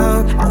night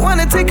out, I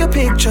wanna take a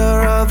picture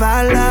of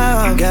our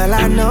love. Girl,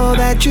 I know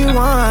that you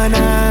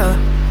wanna.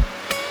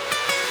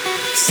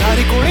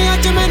 सारी कुड़ियां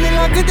च मैनू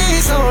लगदी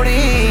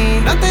सोहनी,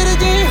 ना तेरे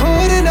जे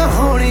होर ना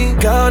होनी.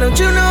 Girl,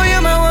 don't you know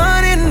you're my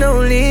one and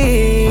only.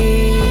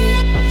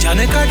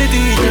 जाने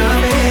कटदी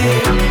जावे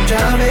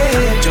जावे,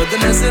 जुद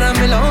नजरां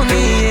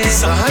मिलाउणी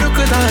साह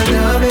रुकदा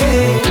जावे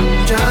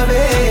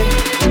जावे.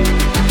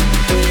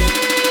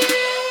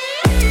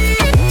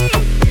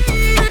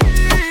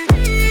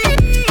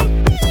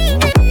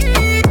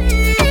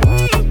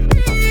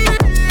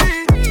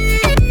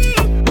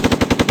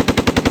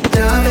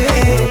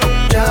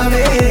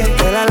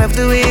 Girl, I love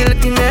the way you're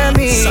looking at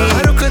me. Sah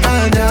रुकदा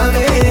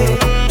जावे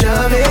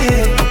जावे.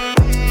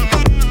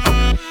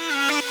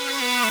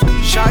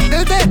 ਛੱਡ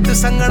ਦੇ ਤੂੰ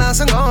ਸੰਗਣਾ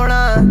ਸੰਗਾਉਣਾ,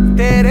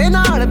 ਤੇਰੇ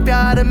ਨਾਲ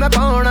ਪਿਆਰ ਮੈਂ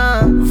ਪਾਉਣਾ.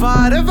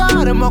 ਵਾਰ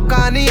ਵਾਰ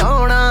ਮੌਕਾ ਨਹੀਂ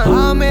ਆਉਣਾ,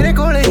 ਆ ਮੇਰੇ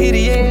ਕੋਲ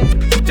ਹੀਰੀਏ.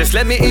 Just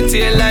let me into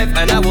your life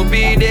and I will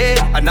be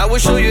there, and I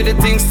will show you the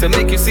things to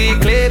make you see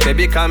clear.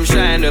 Baby, come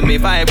shine with me,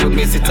 vibe with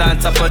me, sit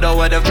on top of the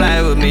water, fly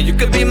with me. You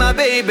could be my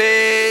baby.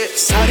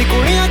 ਸਾਰੀ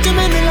ਕੁੜੀਆਂ ਚ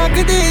ਮੈਨੂੰ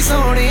ਲੱਗਦੀ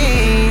ਸੋਹਣੀ,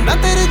 ਨਾ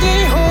ਤੇਰੇ ਜੇ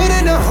ਹੋਰ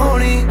ਨਾ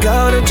ਹੋਣੀ.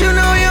 Girl, don't you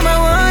know you're my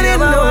one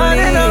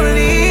and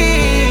only.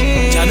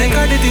 ਜਾਨੇ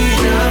ਕੱਢਦੀ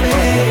ਜਾਵੇ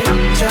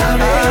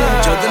ਜਾਵੇ,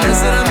 ਜਦ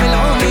ਨਜ਼ਰਾਂ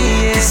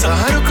ਮਿਲਾਉਣੀ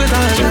ਸਾਹ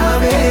ਰੁਕਦਾ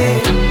ਜਾਵੇ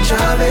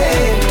ਜਾਵੇ.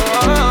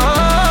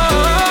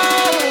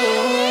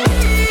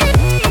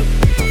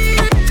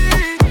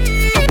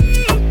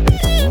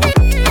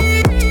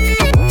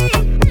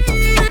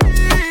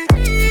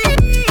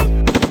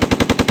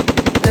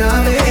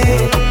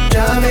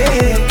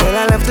 Girl,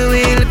 I love the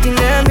way you're looking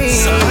at me.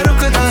 Sah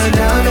रुकदा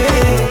जावे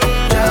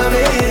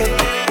जावे.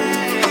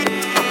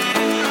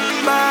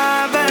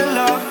 My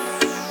bella,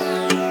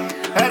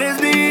 eres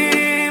mi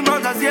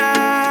fantasía,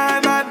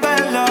 my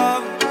bella.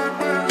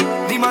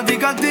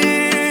 Dica di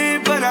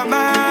per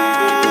me,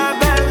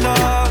 bella.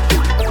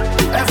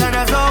 Esa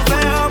no es so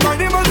fea, ma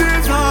dime si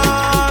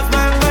sos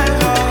my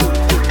bella.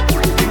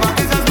 Dime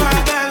si sos my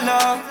bella,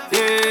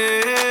 yeah.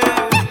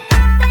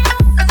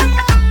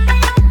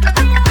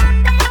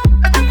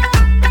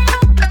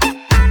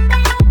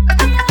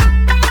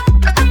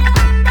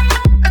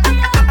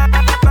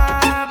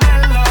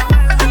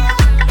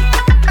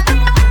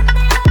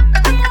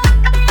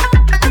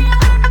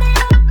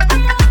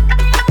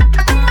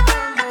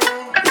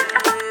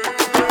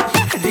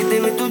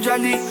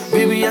 ਜਾਂਦੀ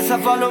baby ਐਸਾ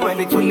follow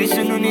ਮੈਨੇ police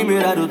ਨੂੰ ਨਹੀਂ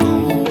ਮੇਰਾ ਰੂ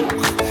ਤੂੰ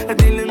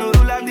ਦਿਲ ਨੂੰ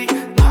ਰੁਲਾਂਦੀ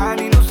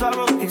ਪਾਣੀ ਨੂੰ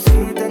ਸਾਵੋ ਇੱਕ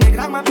ਸੀਨ ਤੇ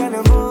ਨਿਗਰਾਮਾ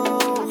ਪੈਨਮੋ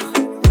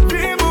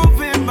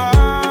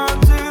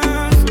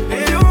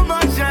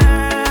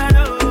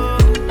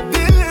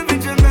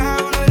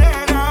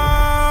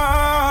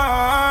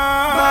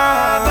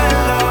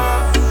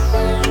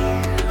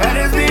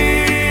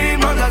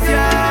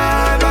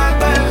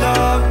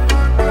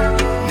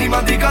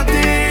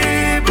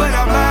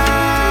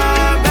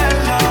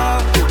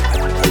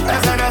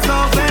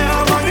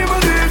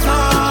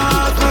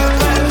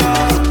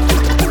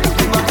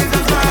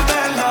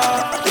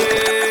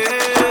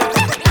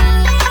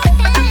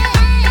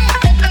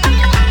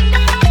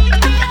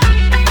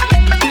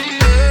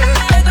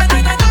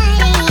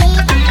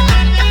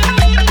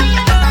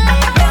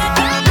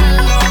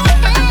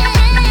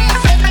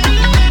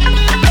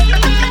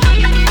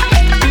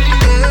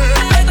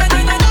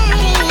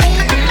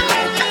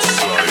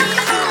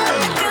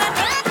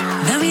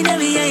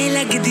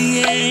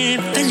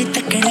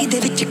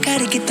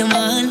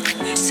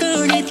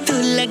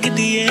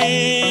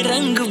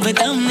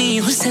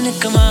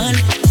कमाल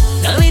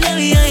नवी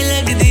नवी आई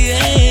लगदी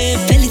है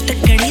पहली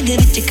तकड़ी दे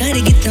विच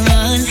करगी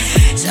तमाल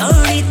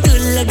सोहनी तू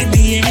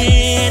लगदी है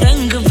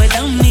रंग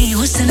बदामी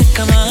हुस्न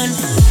कमाल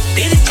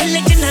तेरे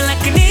चले च ना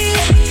लगनी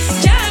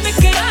जाम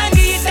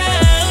करागी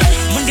डाउन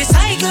मुंडे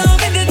साइकिलों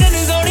में दन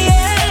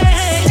जोड़िए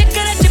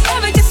चक्कर च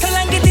पावे जिथ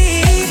लंघदी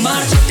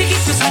मार छुट्टी की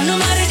तू सानू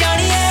मार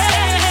जानी है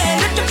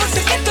लुट पुट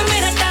के तू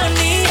मेरा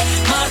टाउनी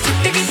मार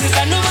छुट्टी की तू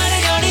सानू मार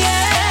जानी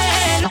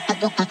है लुट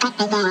पुट के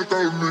तू मेरा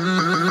टाउनी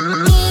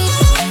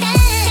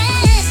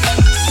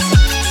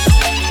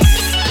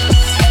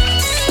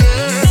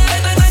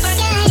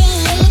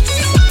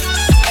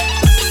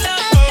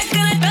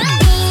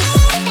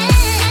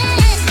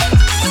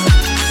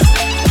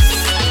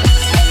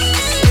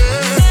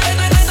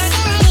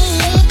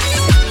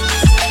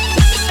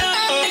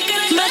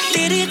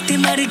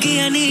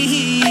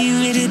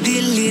मेरे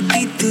दिल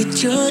दी तू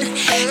चोर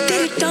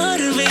तेरी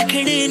टोर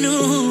वेखने नू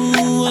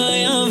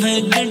आया मैं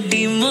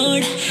गड्डी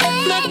मोड़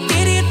मैं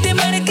तेरे ते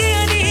मर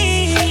गया नी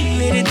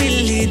मेरे दिल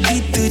दी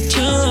तू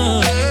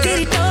चोर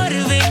तेरी टोर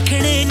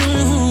वेखने नू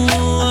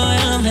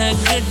आया मैं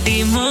गड्डी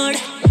मोड़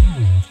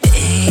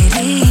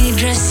तेरी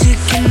ड्रेस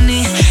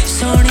किन्नी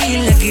सोहनी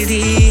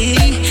लगदी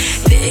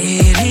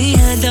तेरी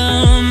अदा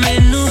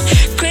मैनू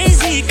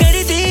क्रेजी कर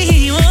दी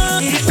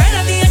तेरी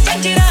पैरां दी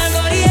झंजरा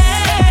गोरिया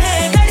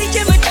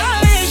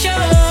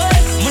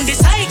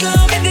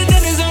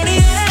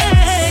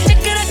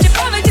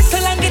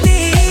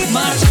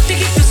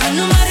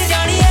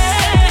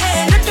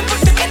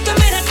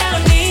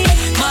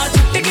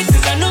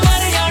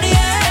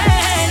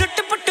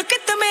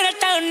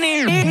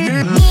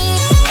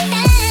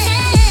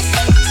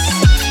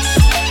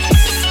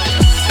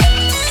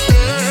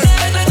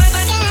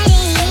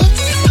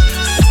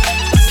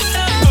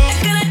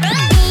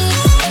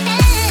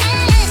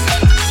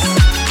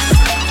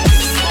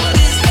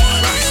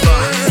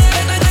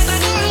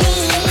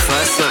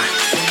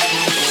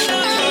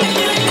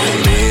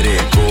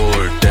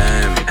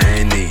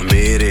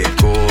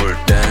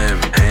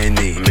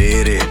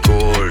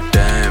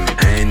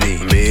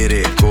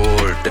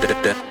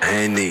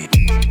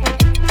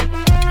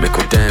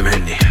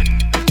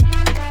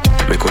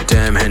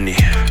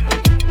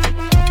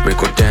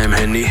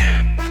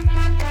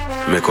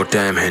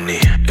Damn Henny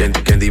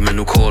ਕਹਿੰਦੀ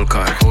ਮੈਨੂੰ ਖੋਲ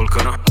ਕਰ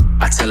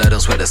I tell her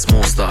don't sweat the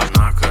small stuff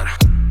ਨਾ ਕਰ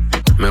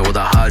ਮੈਂ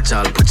ਉਹਦਾ ਹਾਲ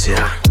ਚਾਲ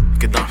ਪੁੱਛਿਆ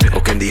ਕਿਦਾਂ ਉਹ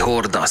ਕਹਿੰਦੀ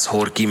ਹੋਰ ਦੱਸ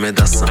ਹੋਰ ਕੀ ਮੈਂ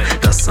ਦੱਸਾਂ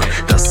ਦੱਸਾਂ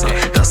ਦੱਸਾਂ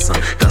ਦੱਸਾਂ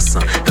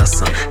ਦੱਸਾਂ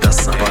ਦੱਸਾਂ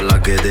ਦੱਸਾਂ ਪਾ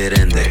ਲੱਗਦੇ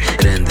ਰਹਿੰਦੇ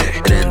ਰਹਿੰਦੇ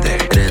ਰਹਿੰਦੇ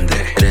ਰਹਿੰਦੇ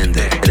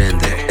ਰਹਿੰਦੇ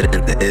ਰਹਿੰਦੇ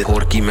ਰਹਿੰਦੇ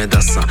ਹੋਰ ਕੀ ਮੈਂ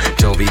ਦੱਸਾਂ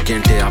 24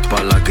 ਘੰਟੇ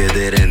ਆਪਾਂ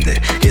ਲੱਗਦੇ ਰਹਿੰਦੇ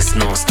ਇਸ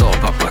ਨੋ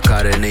ਸਟਾਪ ਆਪਾਂ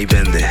ਘਰੇ ਨਹੀਂ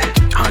ਬਹਿੰਦੇ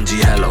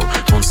ਹਾਂਜੀ ਹੈਲੋ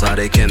ਹੁਣ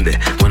ਸਾਰੇ ਕਹਿੰਦੇ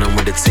when I'm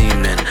with the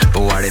team then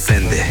ਬਵਾੜੇ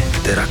ਪੈਂਦੇ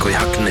ਤੇਰਾ ਕੋਈ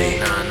ਹੱਕ ਨਹੀਂ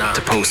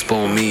to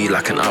postpone me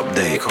like an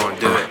update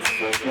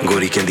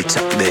ਗੋਰੀ ਕਹਿੰਦੀ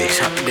ਚੱਕ ਦੇ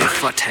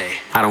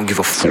I don't give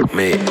a fuck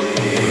mate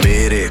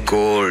ਮੇਰੇ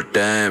ਕੋਲ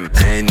ਟਾਈਮ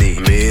ਹੈ ਨਹੀਂ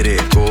ਮੇਰੇ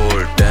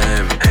ਕੋਲ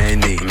ਟਾਈਮ ਹੈ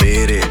ਨਹੀਂ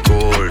ਮੇਰੇ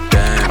ਕੋਲ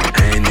ਟਾਈਮ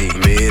ਹੈ ਨਹੀਂ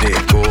ਮੇਰੇ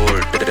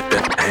ਕੋਲ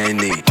ਹੈ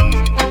ਨਹੀਂ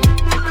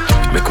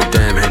ਮੇਰੇ ਕੋਲ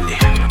ਟਾਈਮ ਹੈ ਨਹੀਂ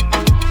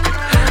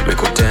ਮੇਰੇ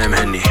ਕੋਲ ਟਾਈਮ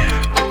ਹੈ ਨਹੀਂ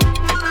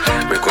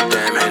ਮੇਰੇ ਕੋਲ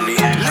ਟਾਈਮ ਹੈ ਨਹੀਂ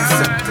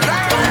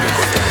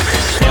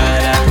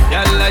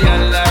yalla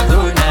yalla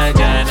duna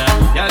jana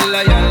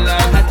yalla yalla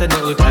hatna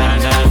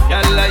utana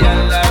yalla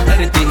yalla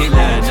dharti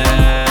hilana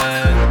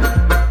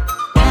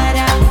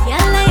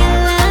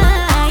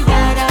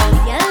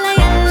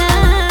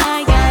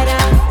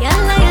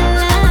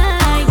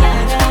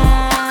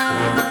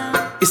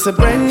It's a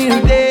brand new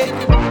day,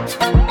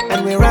 and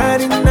we're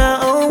riding our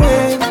own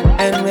way,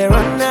 and we're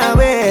on our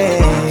way.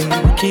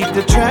 Keep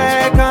the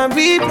track on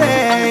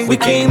replay. We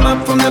came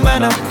up from the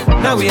manor,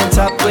 now we on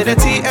top with a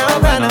TL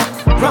banner.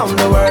 Round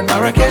the world,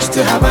 Marrakesh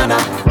to Havana.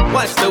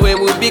 Watch the way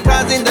we'll be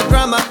causing the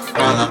drama.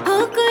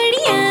 Oh,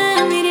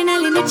 Korea, mere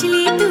naal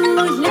nachli tu,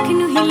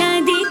 lakhnu hila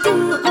di tu.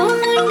 Oh,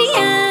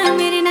 Mundiya,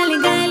 mere naal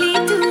gali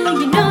tu.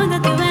 You know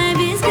that the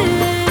vibe is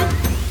good.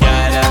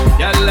 Yalla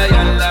yalla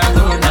yalla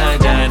duna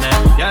jana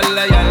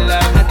yalla yalla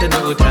hatna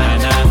utana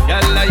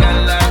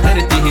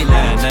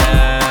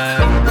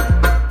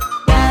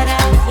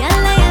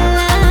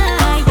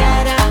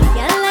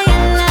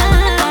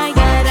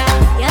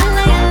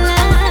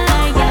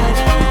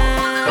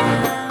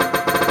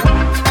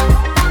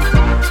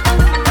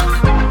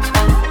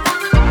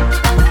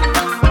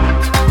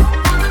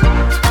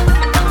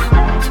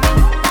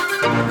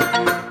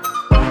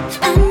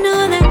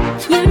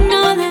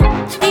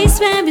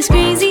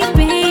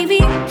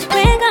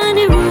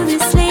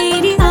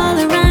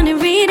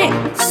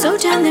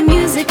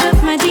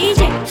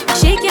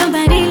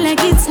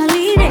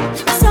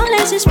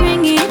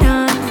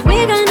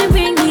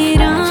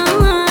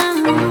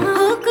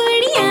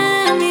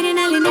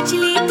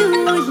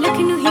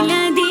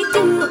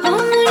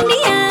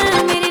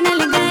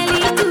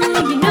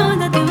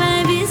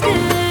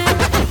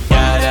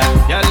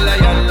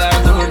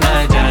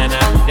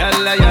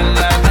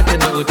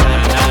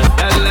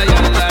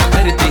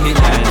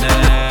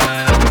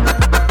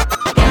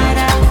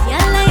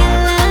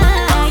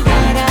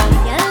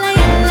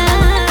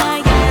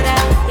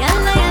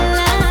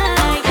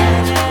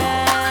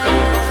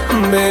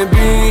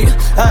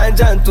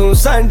आजा तू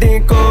साडे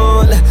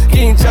कोल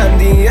की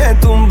चाहदी है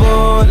तू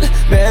बोल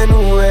मैनू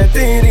है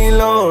तेरी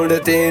लोड़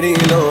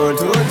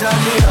तू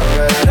जानी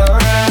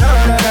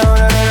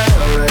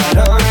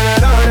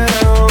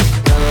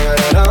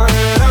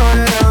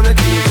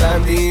की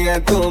चाहदी है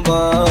तू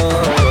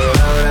बोल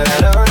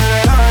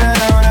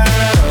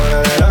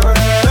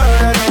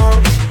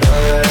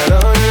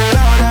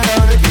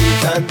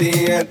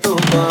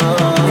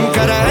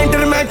करा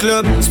एंटर मैं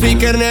क्लब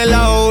स्पीकर ने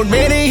लाउड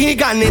मेरे ही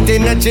गाने ते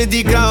नचे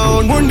दी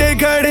क्राउड मुंडे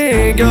खड़े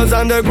गर्ल्स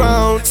ऑन द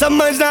ग्राउंड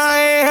समझ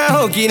आए हैं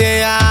हो कि ने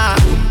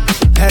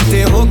है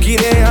ते हो कि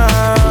ने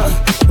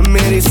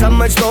मेरी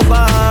समझ तो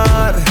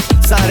बाहर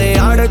सारे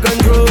आउट ऑफ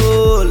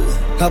कंट्रोल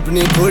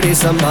अपनी थोड़ी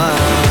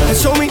संभाल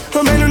शो मी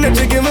मैनू नच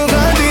के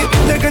मगा दी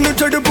लेकिन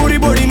छोड़ पूरी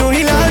बॉडी नो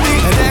हिला दी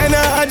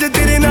रहना आज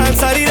तेरे नाल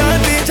सारी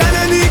रात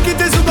जाना नहीं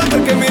किते सुबह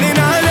तक मेरे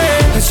नाल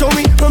शो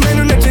मी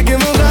मैनू नच के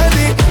मगा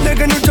दी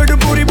लेकिन छोड़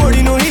पूरी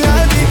बॉडी नो हिला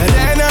दी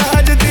रहना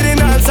आज तेरे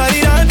नाल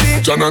सारी रात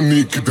जाना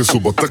नहीं किते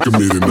सुबह तक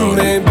मेरे नाल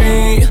बेबी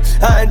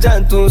आजा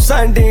तू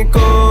साडे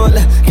कोल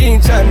की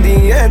चाहदी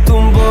है तू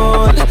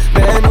बोल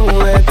मैनू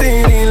है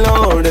तेरी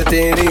लोड़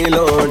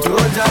तू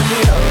जानी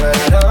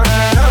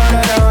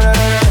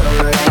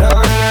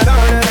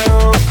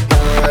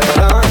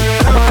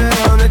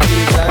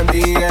की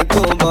चाहदी है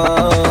तू बोल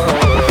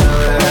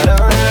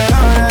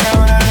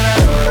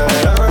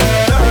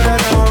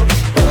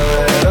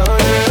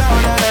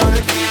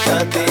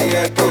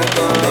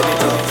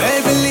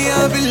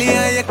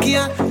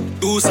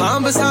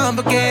सांभ सांभ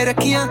के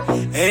रखियां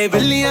ए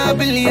बिल्लियां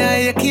बिल्लियां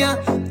यखियां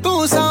तू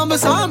सांभ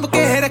सांभ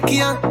के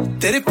रखियां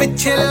तेरे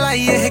पीछे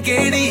लाई है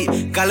गेड़ी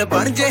गल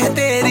बन जे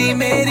तेरी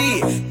मेरी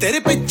तेरे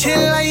पीछे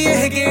लाई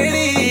है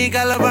गेड़ी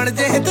गल बन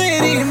जे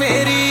तेरी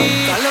मेरी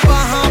गल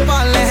बाहां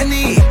पा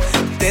लहनी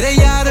तेरे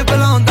यार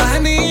बुलांदा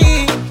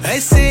नहीं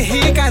ऐसे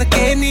ही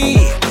करके नी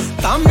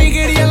तामी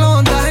गेड़ियां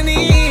लांदा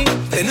नहीं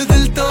तेनू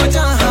दिल तो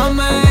चाहां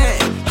मैं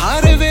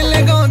हर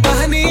वेले गांदा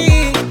नहीं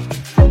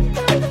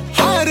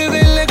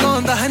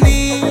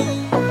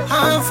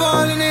I'm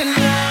falling in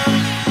love.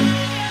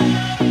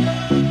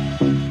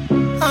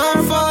 I'm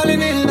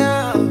falling in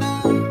love.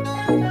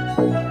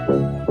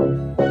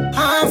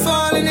 I'm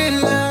falling in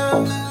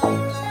love.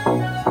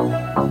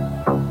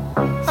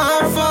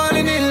 I'm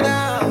falling in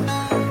love.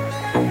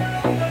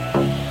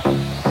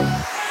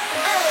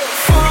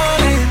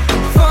 Falling,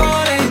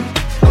 falling.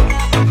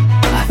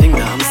 I think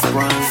that I'm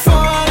sprung.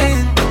 Falling,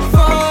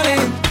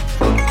 falling.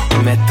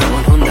 मैं तो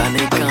हुंदा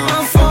नहीं काम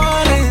I'm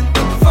falling,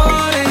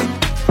 falling.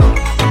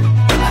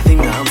 I think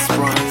that I'm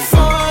sprung.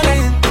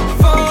 Falling,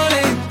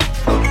 falling.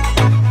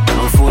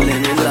 I'm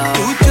falling in love.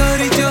 तू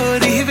चोरी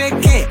चोरी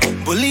वेखे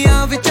बुलियां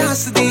विच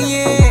हसदी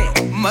ए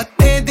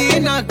मत्थे दी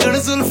नागण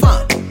जुल्फां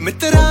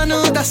मित्रां नू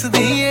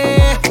दसदी ए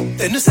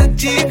तेनू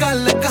सच्ची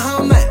गल कहां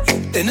मैं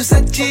तेनू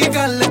सच्ची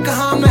गल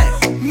कहां मैं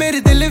मेरे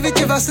दिल विच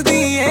वसदी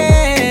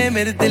ए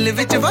मेरे दिल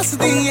विच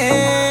वसदी ए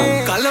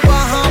कल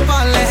बाहां पा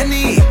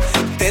लहनी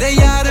तेरे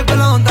यार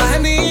बुलांदा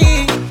नहीं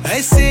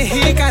ऐसे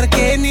ही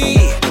करके नी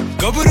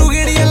गबरू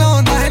गेड़ियां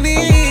लांदा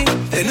नहीं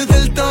तेनू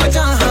दिल तो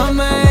चाहां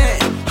मैं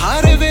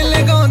हर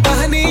वेले गांदा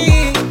नहीं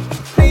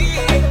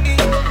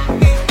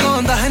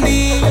गांदा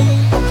नहीं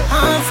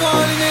I'm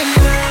falling in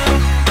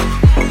love.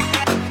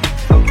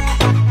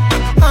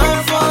 I'm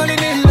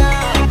falling in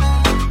love.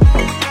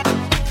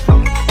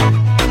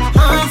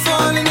 I'm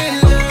falling in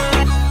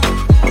love.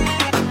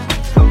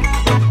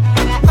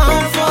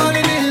 I'm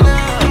falling in love.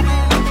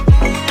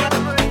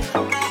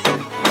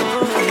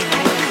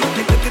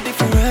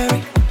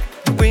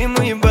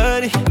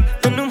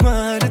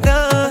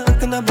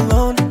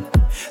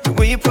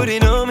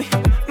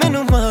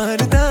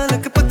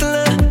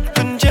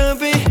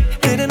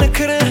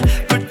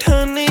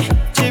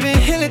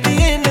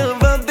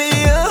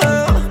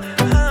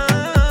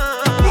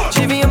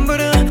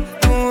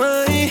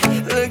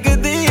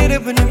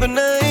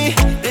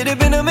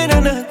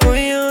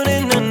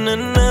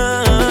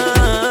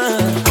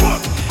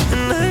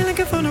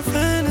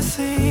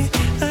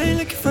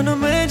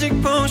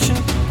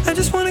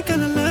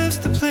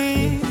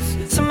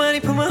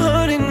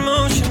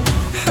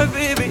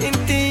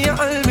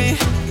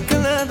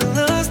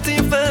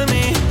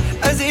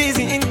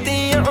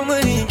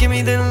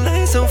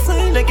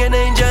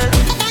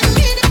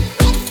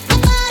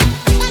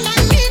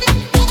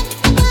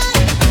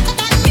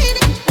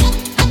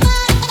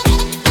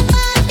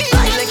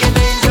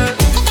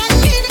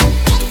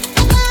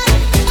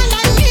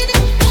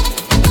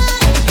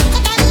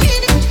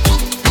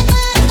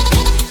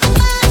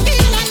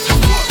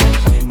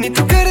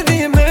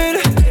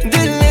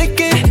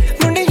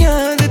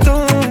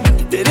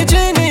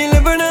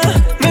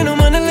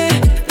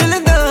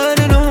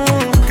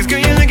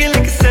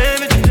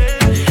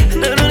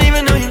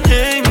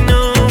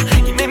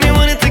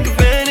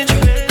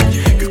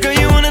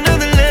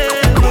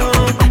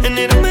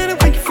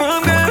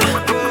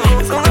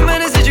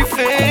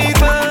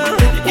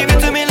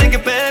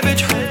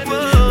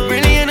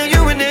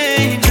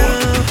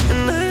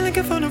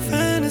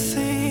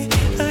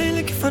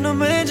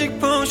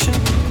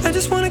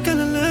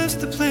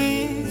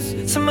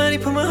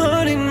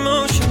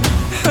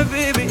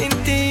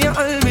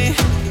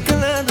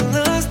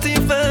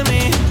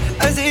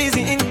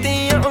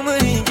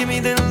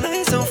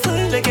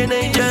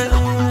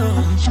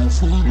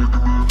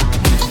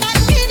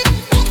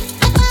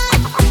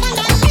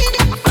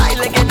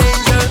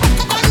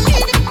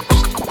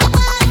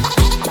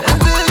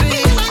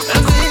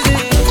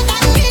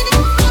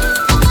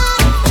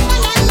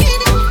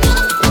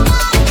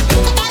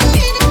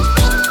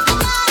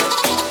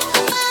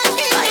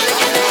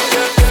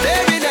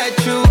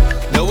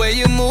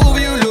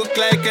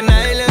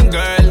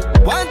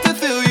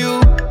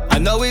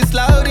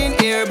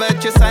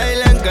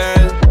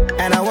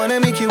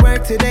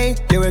 work today.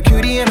 You're a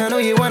cutie and I know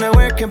you wanna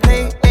work and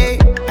play, eh?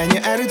 And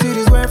your attitude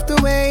is worth the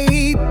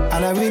wait.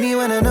 And I really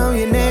wanna know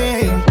your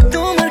name.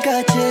 Tomar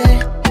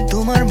kache,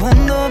 tomar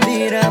bhando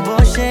bira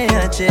boshe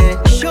ache.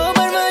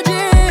 Shobar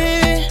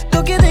maje,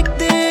 toke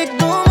dekhte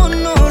ekdom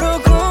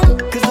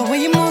onorokom. Cause the way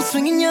you move,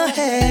 swinging your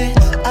hair,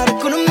 I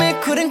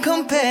couldn't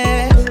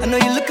compare. I know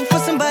you're looking for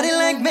somebody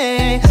like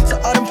me, so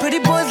all them pretty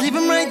boys leave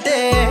them right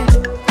there.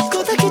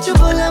 Kotha kichu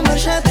bola mar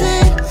sathe,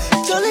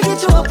 chole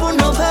kichu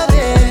apuno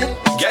bhabe.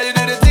 Girl, you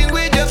do the thing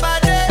with your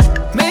body,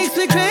 makes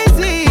me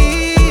crazy.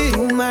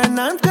 Tumhar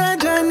naam ka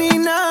jani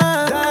na,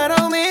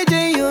 daro mein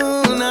jayu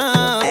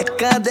na.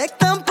 Ekka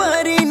dekhtam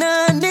pari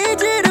na, need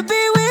you to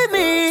be with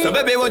me. so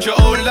baby, won't you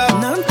hold up?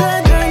 Naam ka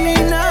jani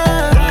na,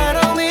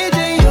 daro mein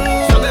jayu.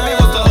 So baby,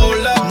 won't you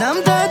hold up? Naam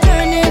ta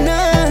jani na,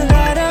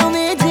 daro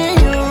mein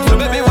jayu. So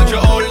baby, won't you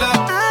hold up?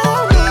 I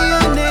don't know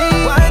your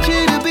name, want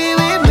you to be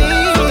with me.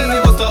 So baby,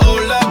 won't you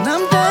hold up?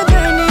 Naam ta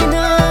jani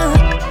na,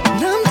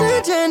 naam ta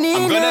jani na.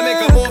 I'm gonna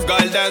make a move,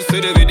 girl, dance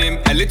to the rhythm.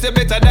 A little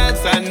bit of dance,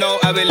 I know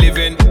I will live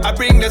in. I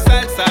bring the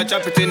salsa,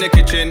 chop it in the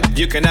kitchen.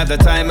 You can have the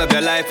time of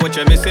your life, what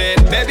you're missing.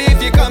 Baby,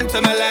 if you come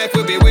to my life,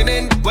 we'll be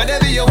winning.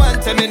 Whatever you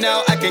want, tell me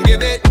now, I can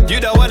give it. You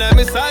don't wanna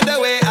miss out the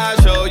way I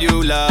show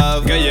you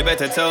love. Girl, you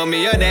better tell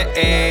me your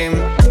name.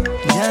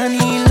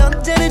 Jani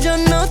lottere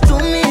jonno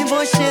tumi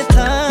boshe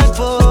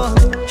thakbo.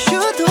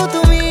 Shudhu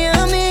tumi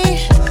ami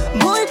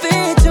boi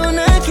pecho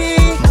naki.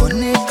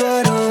 Mone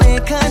koro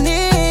ekhane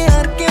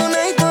ar keu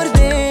nai tor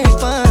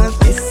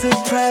dekh. It's a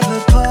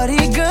private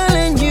party, girl,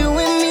 and you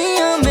and me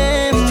are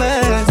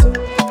members.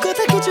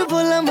 Kotha kichu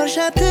bola mar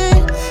sathe,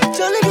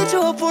 chole kichu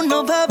apuno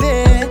bhabe.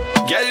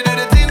 Girl, you do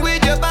the thing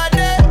with your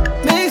body,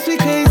 makes me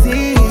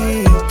crazy.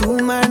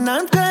 Tumhar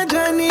naam ka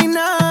jani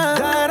na,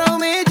 daro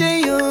mein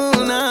jayu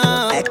na.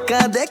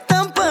 Ekka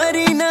dekhtam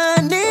pari na,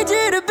 need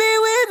you to be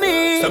with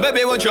me. so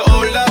baby, won't you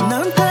hold up?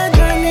 Naam ka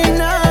jani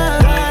na,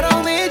 daro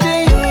mein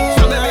jayu.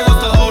 So baby,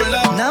 won't you hold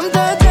up? Naam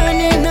ta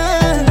jani na,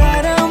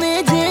 daro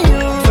mein jayu.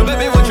 So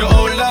baby, won't you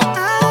hold up?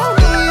 I don't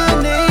know your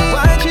name,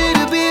 want you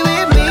to be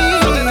with me.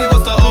 So baby,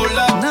 won't you hold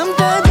up? Naam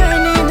ta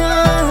jani na,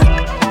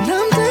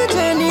 naam ta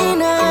jani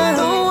na.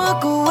 Don't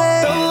walk away,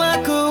 Don't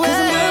walk away.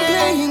 'cause I'm not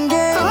playing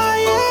games. Oh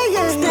yeah,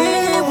 yeah,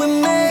 Stay with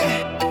me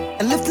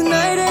and live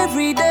tonight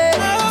every day.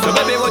 So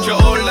baby, won't you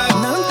hold up?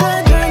 Naam ka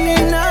jani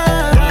na,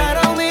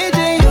 daro mein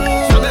jayu.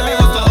 So baby,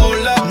 won't you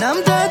hold up? Naam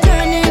ta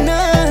jani na,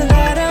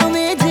 daro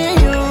mein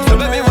jayu. So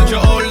baby, won't you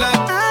hold up?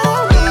 I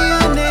don't know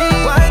your name,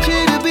 want you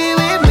to be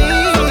with me.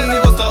 So baby,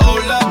 won't you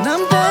hold up?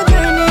 Naam ta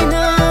jani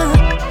na,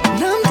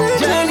 naam ta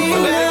jani So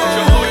baby, won't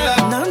you na. hold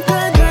up? Naam ka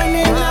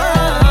jani na.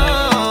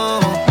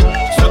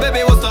 So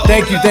baby, what's the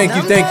Thank you, thank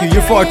you, thank you.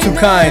 You're far too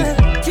kind.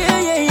 Yeah,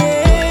 yeah,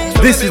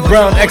 yeah. This is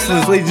Brown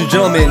Excellence, ladies and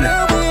gentlemen,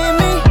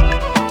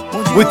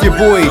 with your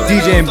boy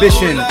DJ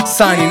Ambition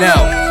signing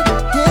out.